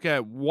past and look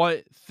at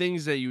what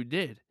things that you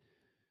did.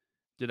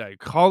 Did I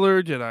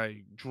color? Did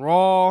I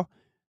draw?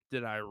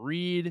 Did I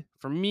read?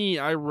 For me,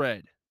 I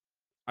read.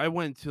 I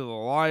went to the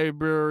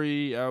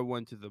library. I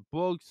went to the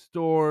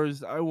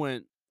bookstores. I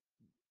went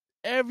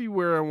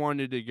everywhere I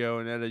wanted to go.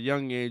 And at a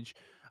young age,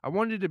 I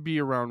wanted to be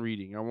around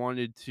reading. I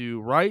wanted to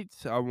write.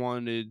 I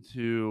wanted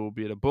to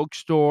be at a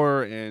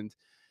bookstore. And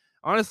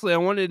honestly, I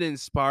wanted to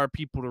inspire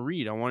people to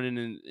read. I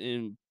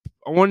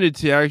wanted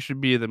to actually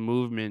be the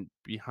movement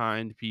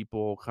behind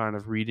people kind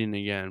of reading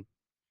again.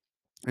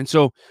 And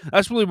so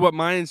that's really what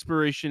my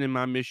inspiration and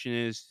my mission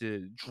is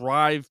to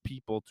drive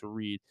people to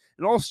read.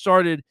 It all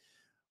started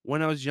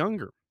when I was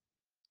younger.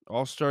 It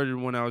all started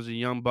when I was a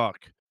young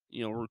buck.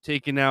 We're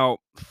taking out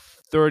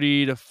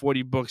 30 to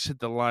 40 books at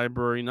the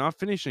library, not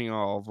finishing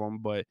all of them,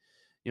 but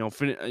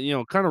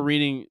kind of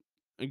reading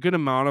a good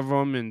amount of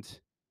them and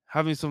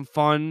having some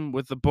fun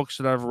with the books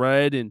that I've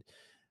read and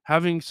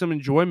having some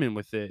enjoyment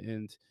with it.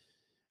 And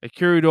I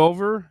carried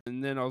over,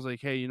 and then I was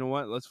like, hey, you know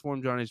what? Let's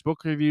form Johnny's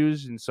Book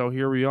Reviews. And so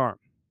here we are.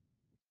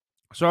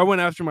 So I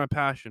went after my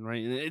passion,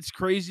 right? And it's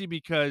crazy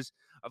because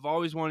I've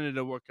always wanted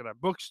to work at a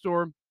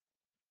bookstore,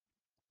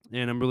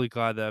 and I'm really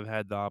glad that I've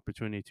had the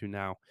opportunity to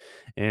now.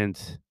 And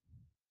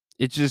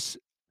it just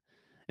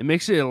it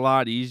makes it a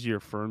lot easier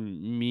for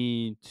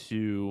me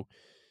to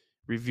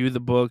review the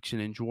books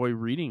and enjoy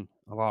reading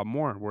a lot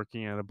more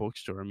working at a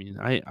bookstore. I mean,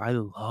 I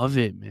love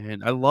it,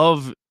 man. I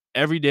love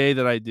every day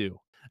that I do.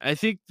 I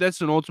think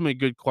that's an ultimate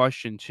good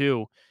question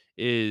too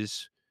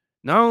is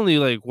Not only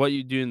like what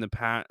you do in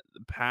the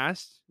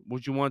past,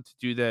 would you want to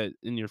do that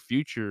in your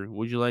future?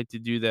 Would you like to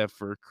do that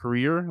for a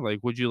career? Like,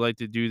 would you like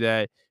to do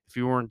that if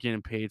you weren't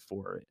getting paid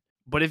for it?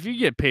 But if you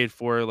get paid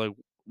for it, like,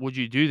 would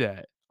you do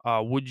that?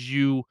 Would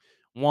you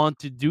want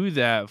to do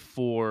that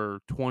for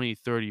 20,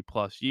 30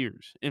 plus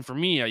years? And for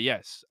me,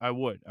 yes, I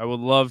would. I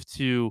would love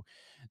to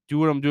do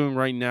what I'm doing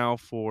right now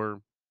for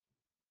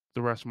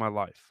the rest of my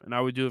life. And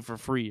I would do it for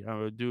free. I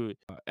would do it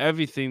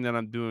everything that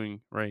I'm doing,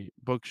 right?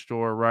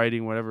 Bookstore,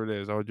 writing, whatever it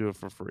is, I would do it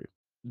for free.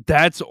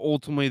 That's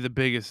ultimately the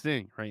biggest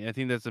thing, right? I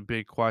think that's a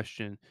big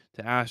question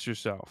to ask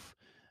yourself.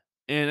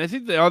 And I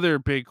think the other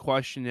big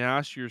question to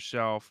ask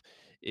yourself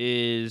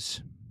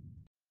is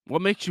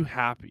what makes you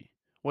happy?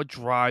 What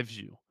drives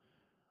you?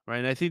 Right?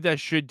 And I think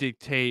that should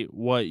dictate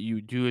what you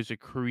do as a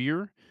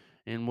career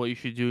and what you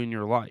should do in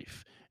your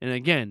life. And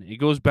again, it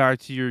goes back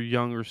to your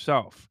younger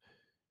self.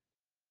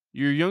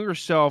 Your younger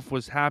self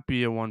was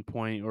happy at one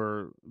point,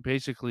 or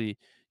basically,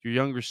 your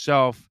younger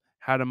self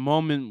had a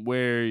moment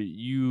where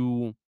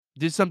you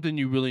did something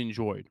you really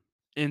enjoyed.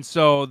 And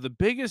so the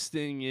biggest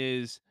thing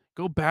is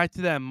go back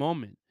to that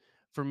moment.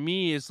 For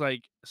me, it's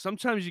like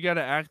sometimes you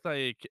gotta act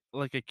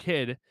like a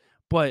kid,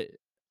 but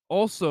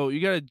also you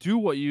gotta do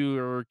what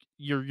your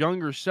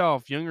younger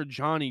self, younger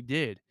Johnny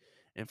did.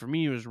 And for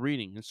me, it was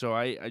reading. And so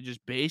I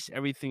just base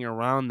everything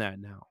around that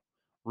now.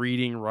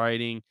 Reading,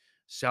 writing,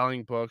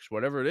 selling books,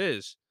 whatever it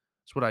is.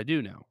 That's what I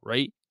do now,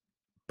 right?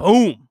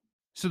 Boom.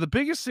 So the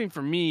biggest thing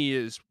for me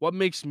is what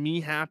makes me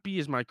happy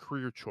is my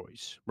career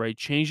choice, right?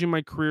 Changing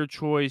my career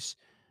choice,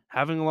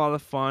 having a lot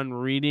of fun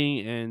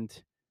reading,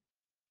 and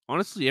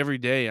honestly, every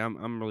day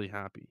I'm really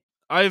happy.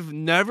 I've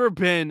never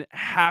been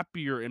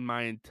happier in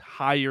my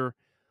entire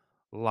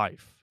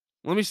life.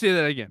 Let me say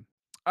that again.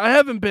 I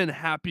haven't been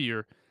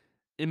happier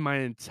in my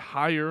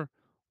entire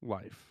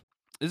life.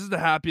 This is the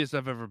happiest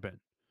I've ever been.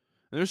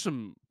 And there's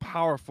some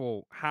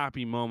powerful,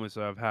 happy moments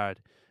that I've had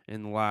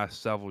in the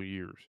last several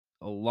years.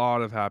 A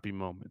lot of happy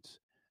moments.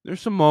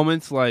 There's some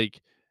moments like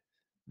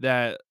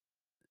that,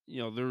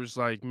 there's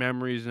like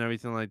memories and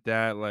everything like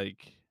that,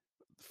 like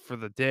for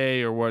the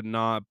day or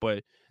whatnot,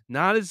 but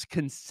not as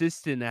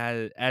consistent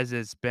as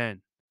it's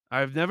been.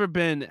 I've never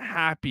been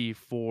happy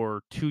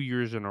for 2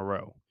 years in a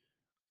row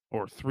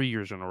or 3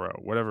 years in a row,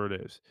 whatever it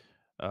is.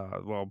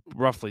 Well,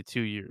 roughly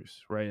 2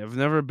 years, right? I've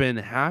never been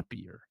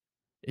happier.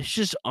 It's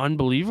just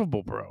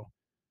unbelievable, bro.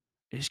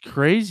 It's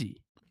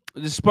crazy.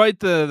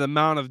 Despite the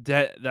amount of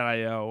debt that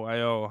I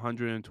owe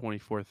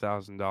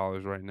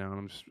 $124,000 right now,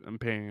 and I'm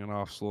paying it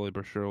off slowly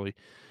but surely.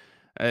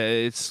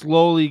 It's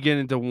slowly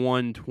getting to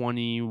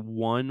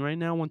 121 right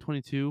now,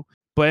 122.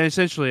 But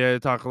essentially, I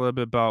talk a little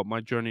bit about my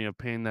journey of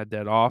paying that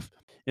debt off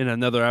in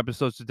another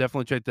episode, so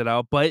definitely check that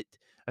out. But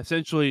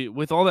essentially,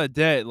 with all that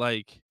debt,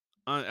 like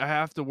I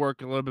have to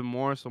work a little bit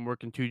more, so I'm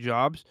working 2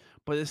 jobs.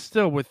 But it's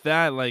still with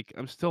that, like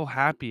I'm still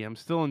happy. I'm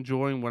still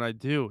enjoying what I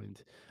do,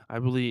 and I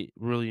really,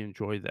 really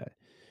enjoy that.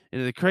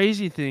 And the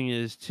crazy thing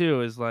is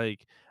too is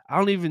like I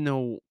don't even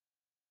know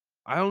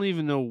I don't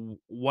even know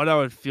what I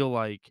would feel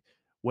like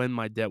when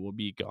my debt will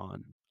be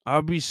gone. I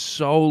would be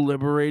so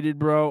liberated,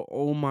 bro.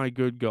 Oh my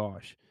good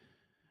gosh.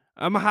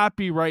 I'm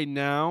happy right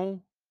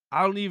now.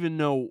 I don't even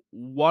know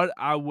what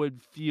I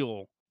would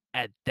feel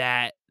at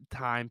that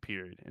time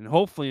period. And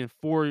hopefully in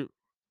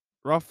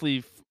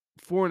roughly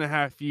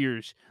 4.5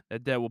 years,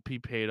 that debt will be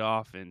paid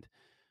off. And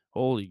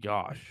holy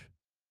gosh,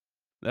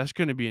 that's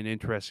going to be an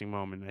interesting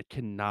moment. I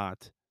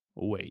cannot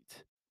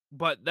wait.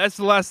 But that's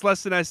the last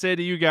lesson I say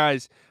to you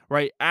guys,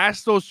 right?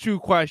 Ask those two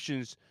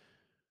questions.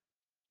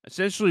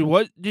 Essentially,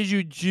 what did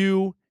you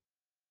do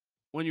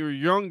when you were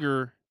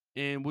younger?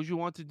 And would you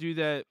want to do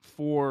that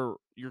for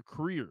your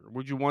career?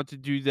 Would you want to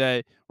do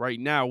that right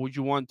now? Would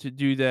you want to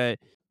do that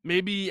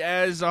maybe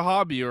as a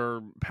hobby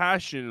or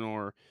passion?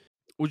 Or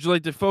would you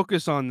like to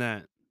focus on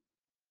that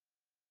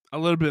a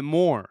little bit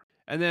more?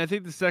 And then I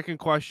think the second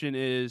question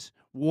is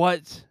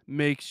what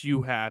makes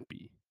you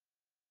happy?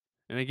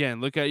 And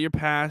again, look at your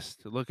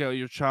past, look at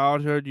your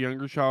childhood,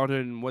 younger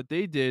childhood, and what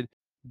they did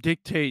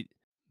dictate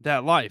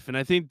that life. And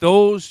I think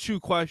those two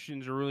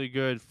questions are really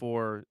good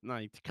for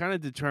like kind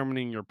of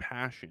determining your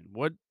passion.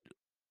 What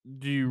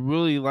do you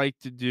really like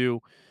to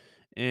do?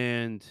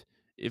 And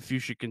if you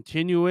should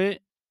continue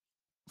it,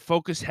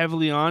 focus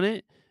heavily on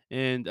it.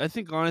 And I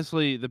think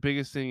honestly, the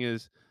biggest thing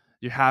is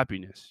your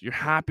happiness. Your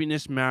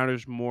happiness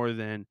matters more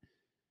than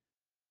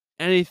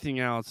anything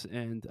else.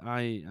 And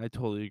I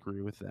totally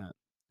agree with that.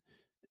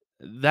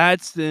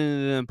 That's the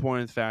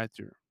important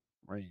factor,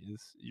 right?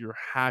 Is your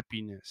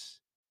happiness,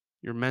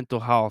 your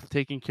mental health,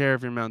 taking care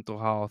of your mental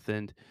health,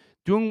 and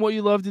doing what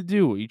you love to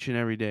do each and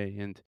every day.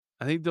 And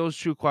I think those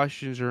two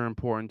questions are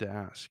important to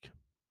ask.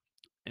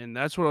 And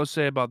that's what I'll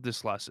say about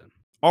this lesson.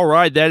 All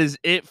right, that is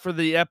it for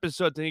the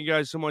episode. Thank you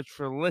guys so much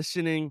for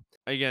listening.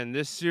 Again,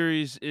 this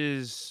series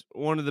is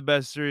one of the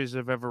best series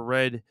I've ever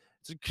read.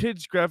 It's a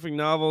kids' graphic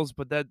novels,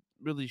 but that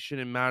really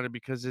shouldn't matter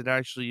because it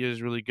actually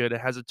is really good. It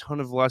has a ton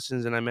of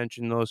lessons, and I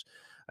mentioned those.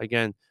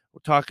 Again,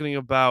 we're talking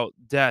about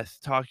death,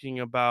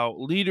 talking about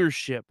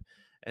leadership,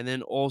 and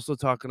then also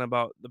talking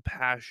about the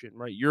passion,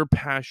 right? Your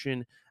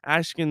passion,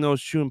 asking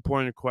those two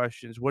important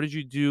questions. What did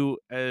you do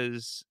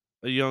as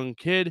a young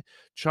kid,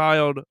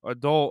 child,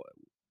 adult?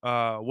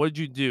 What did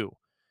you do?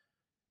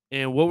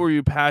 And what were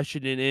you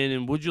passionate in?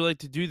 And would you like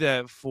to do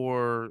that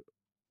for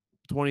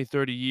 20,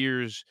 30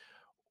 years?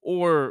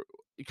 Or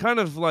kind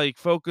of like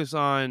focus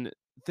on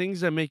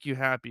things that make you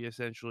happy,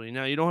 essentially.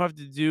 Now, you don't have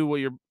to do what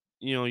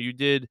you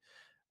did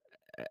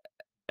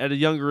at a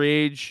younger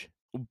age.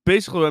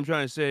 Basically, what I'm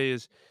trying to say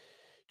is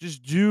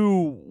just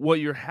do what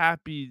you're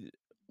happy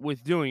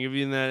with doing,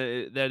 even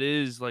that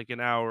is like an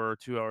hour or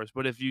 2 hours.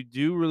 But if you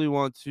do really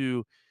want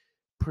to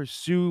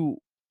pursue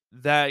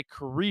that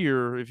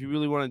career, if you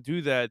really want to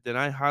do that, then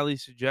I highly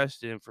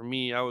suggest it. And for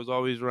me, I was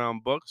always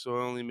around books, so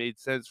it only made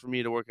sense for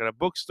me to work at a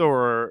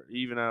bookstore or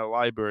even at a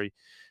library.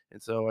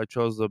 And so I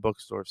chose the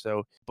bookstore.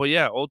 So, but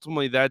yeah,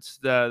 ultimately that's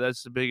the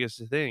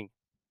biggest thing.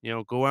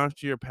 Go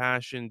after your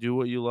passion, do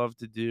what you love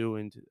to do,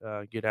 and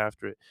get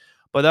after it.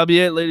 But that'll be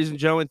it, ladies and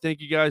gentlemen. Thank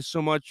you guys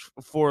so much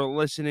for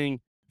listening.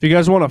 If you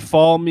guys want to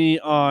follow me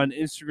on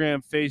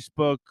Instagram,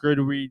 Facebook,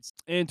 Goodreads,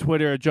 and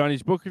Twitter at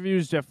Johnny's Book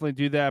Reviews, definitely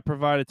do that.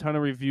 Provide a ton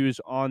of reviews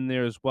on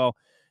there as well.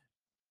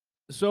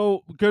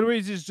 So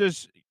Goodreads is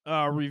just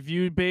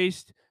review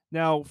based.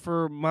 Now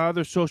for my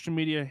other social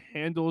media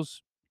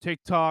handles,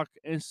 TikTok,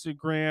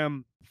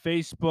 Instagram,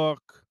 Facebook,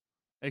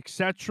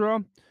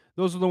 etc.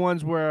 Those are the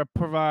ones where I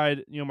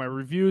provide my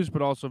reviews,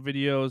 but also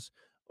videos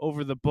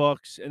over the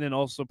books, and then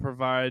also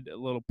provide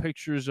little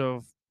pictures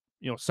of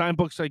signed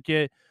books I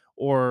get,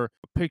 or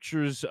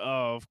pictures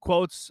of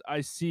quotes I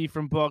see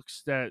from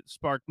books that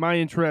sparked my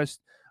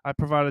interest. I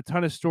provide a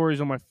ton of stories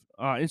on my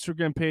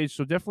Instagram page,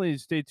 so definitely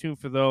stay tuned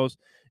for those,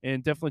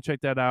 and definitely check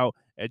that out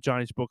at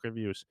Johnny's Book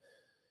Reviews.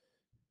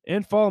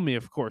 And follow me,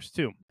 of course,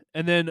 too.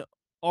 And then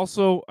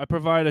also, I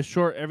provide a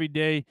short every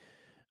day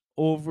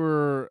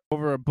over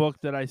a book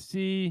that I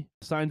see,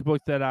 signed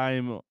book that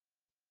I'm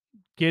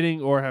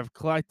getting or have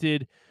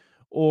collected,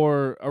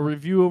 or a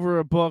review over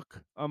a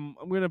book. I'm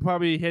gonna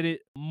probably hit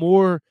it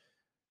more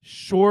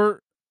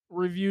short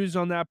reviews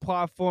on that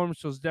platform,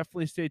 so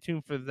definitely stay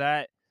tuned for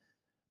that.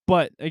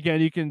 But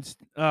again, you can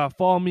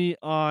follow me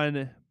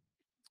on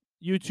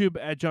YouTube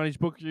at Johnny's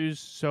Book Reviews.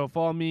 So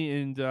follow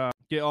me and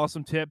get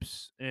awesome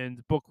tips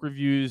and book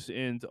reviews,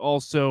 and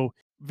also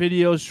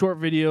short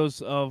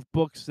videos of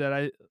books that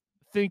I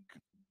think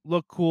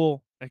look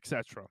cool,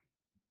 etc.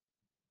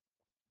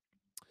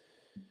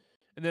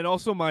 And then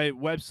also my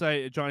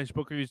website at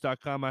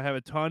johnnysbookreviews.com. I have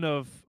a ton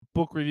of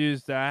book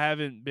reviews that I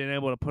haven't been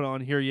able to put on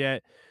here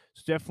yet.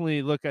 So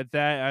definitely look at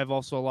that. I have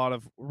also a lot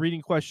of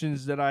reading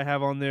questions that I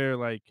have on there,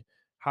 like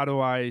how do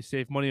I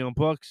save money on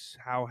books?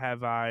 How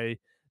have I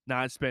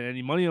not spent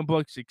any money on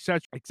books,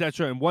 etc.,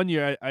 etc. And one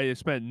year I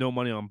spent no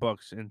money on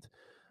books, and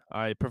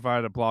I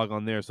provide a blog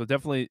on there. So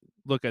definitely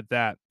look at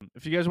that.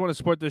 If you guys want to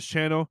support this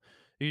channel,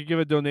 you can give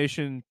a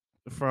donation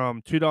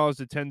from $2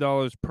 to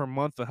 $10 per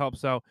month. That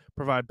helps out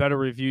provide better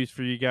reviews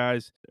for you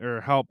guys,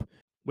 or help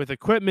with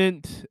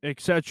equipment,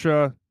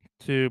 etc.,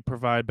 to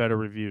provide better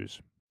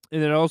reviews.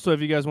 And then also, if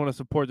you guys want to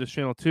support this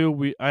channel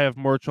too, I have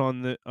merch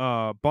on the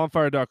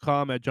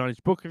bonfire.com at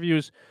Johnny's Book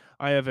Reviews.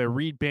 I have a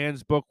read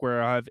bands book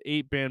where I have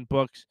 8 banned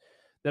books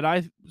that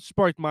I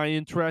sparked my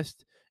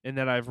interest and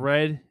that I've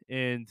read,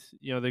 and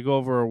they go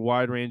over a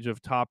wide range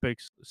of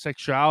topics: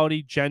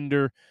 sexuality,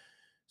 gender,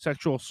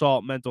 sexual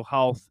assault, mental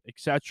health,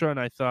 etc. And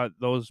I thought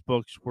those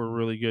books were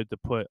really good to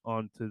put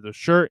onto the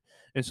shirt,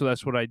 and so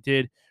that's what I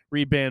did.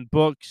 Read banned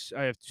books.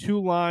 I have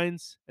 2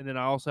 lines, and then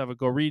I also have a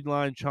Go Read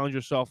line, Challenge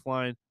Yourself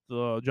line,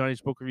 the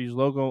Johnny's Book Reviews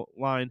logo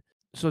line.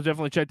 So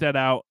definitely check that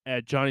out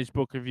at Johnny's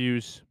Book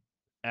Reviews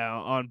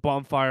on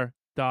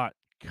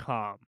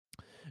bonfire.com.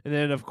 And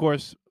then, of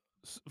course,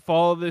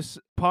 follow this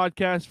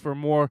podcast for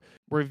more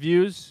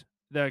reviews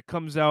that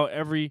comes out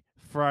every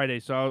Friday.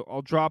 So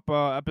I'll drop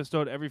an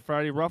episode every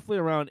Friday, roughly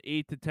around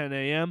 8 to 10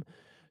 a.m.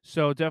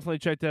 So definitely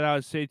check that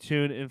out. Stay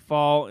tuned and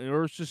follow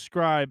or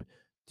subscribe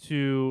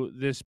to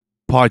this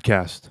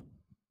podcast.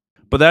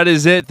 But that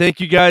is it. Thank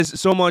you guys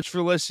so much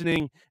for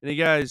listening. And you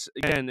guys,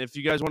 again, if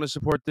you guys want to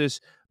support this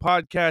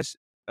podcast,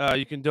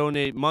 you can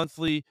donate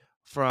monthly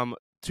from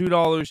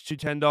 $2 to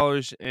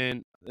 $10.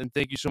 And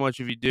thank you so much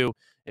if you do.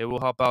 It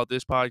will help out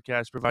this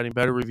podcast, providing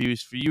better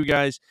reviews for you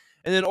guys.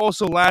 And then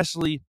also,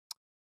 lastly,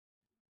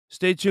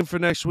 stay tuned for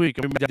next week.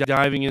 I'm going to be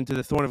diving into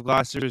The Thorn of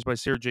Glass series by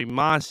Sarah J.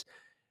 Maas.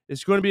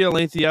 It's going to be a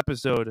lengthy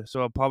episode,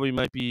 so it probably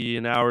might be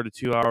an hour to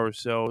 2 hours.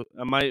 So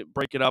I might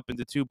break it up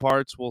into 2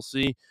 parts. We'll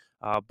see.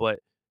 But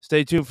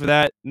stay tuned for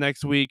that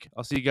next week.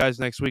 I'll see you guys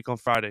next week on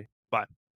Friday.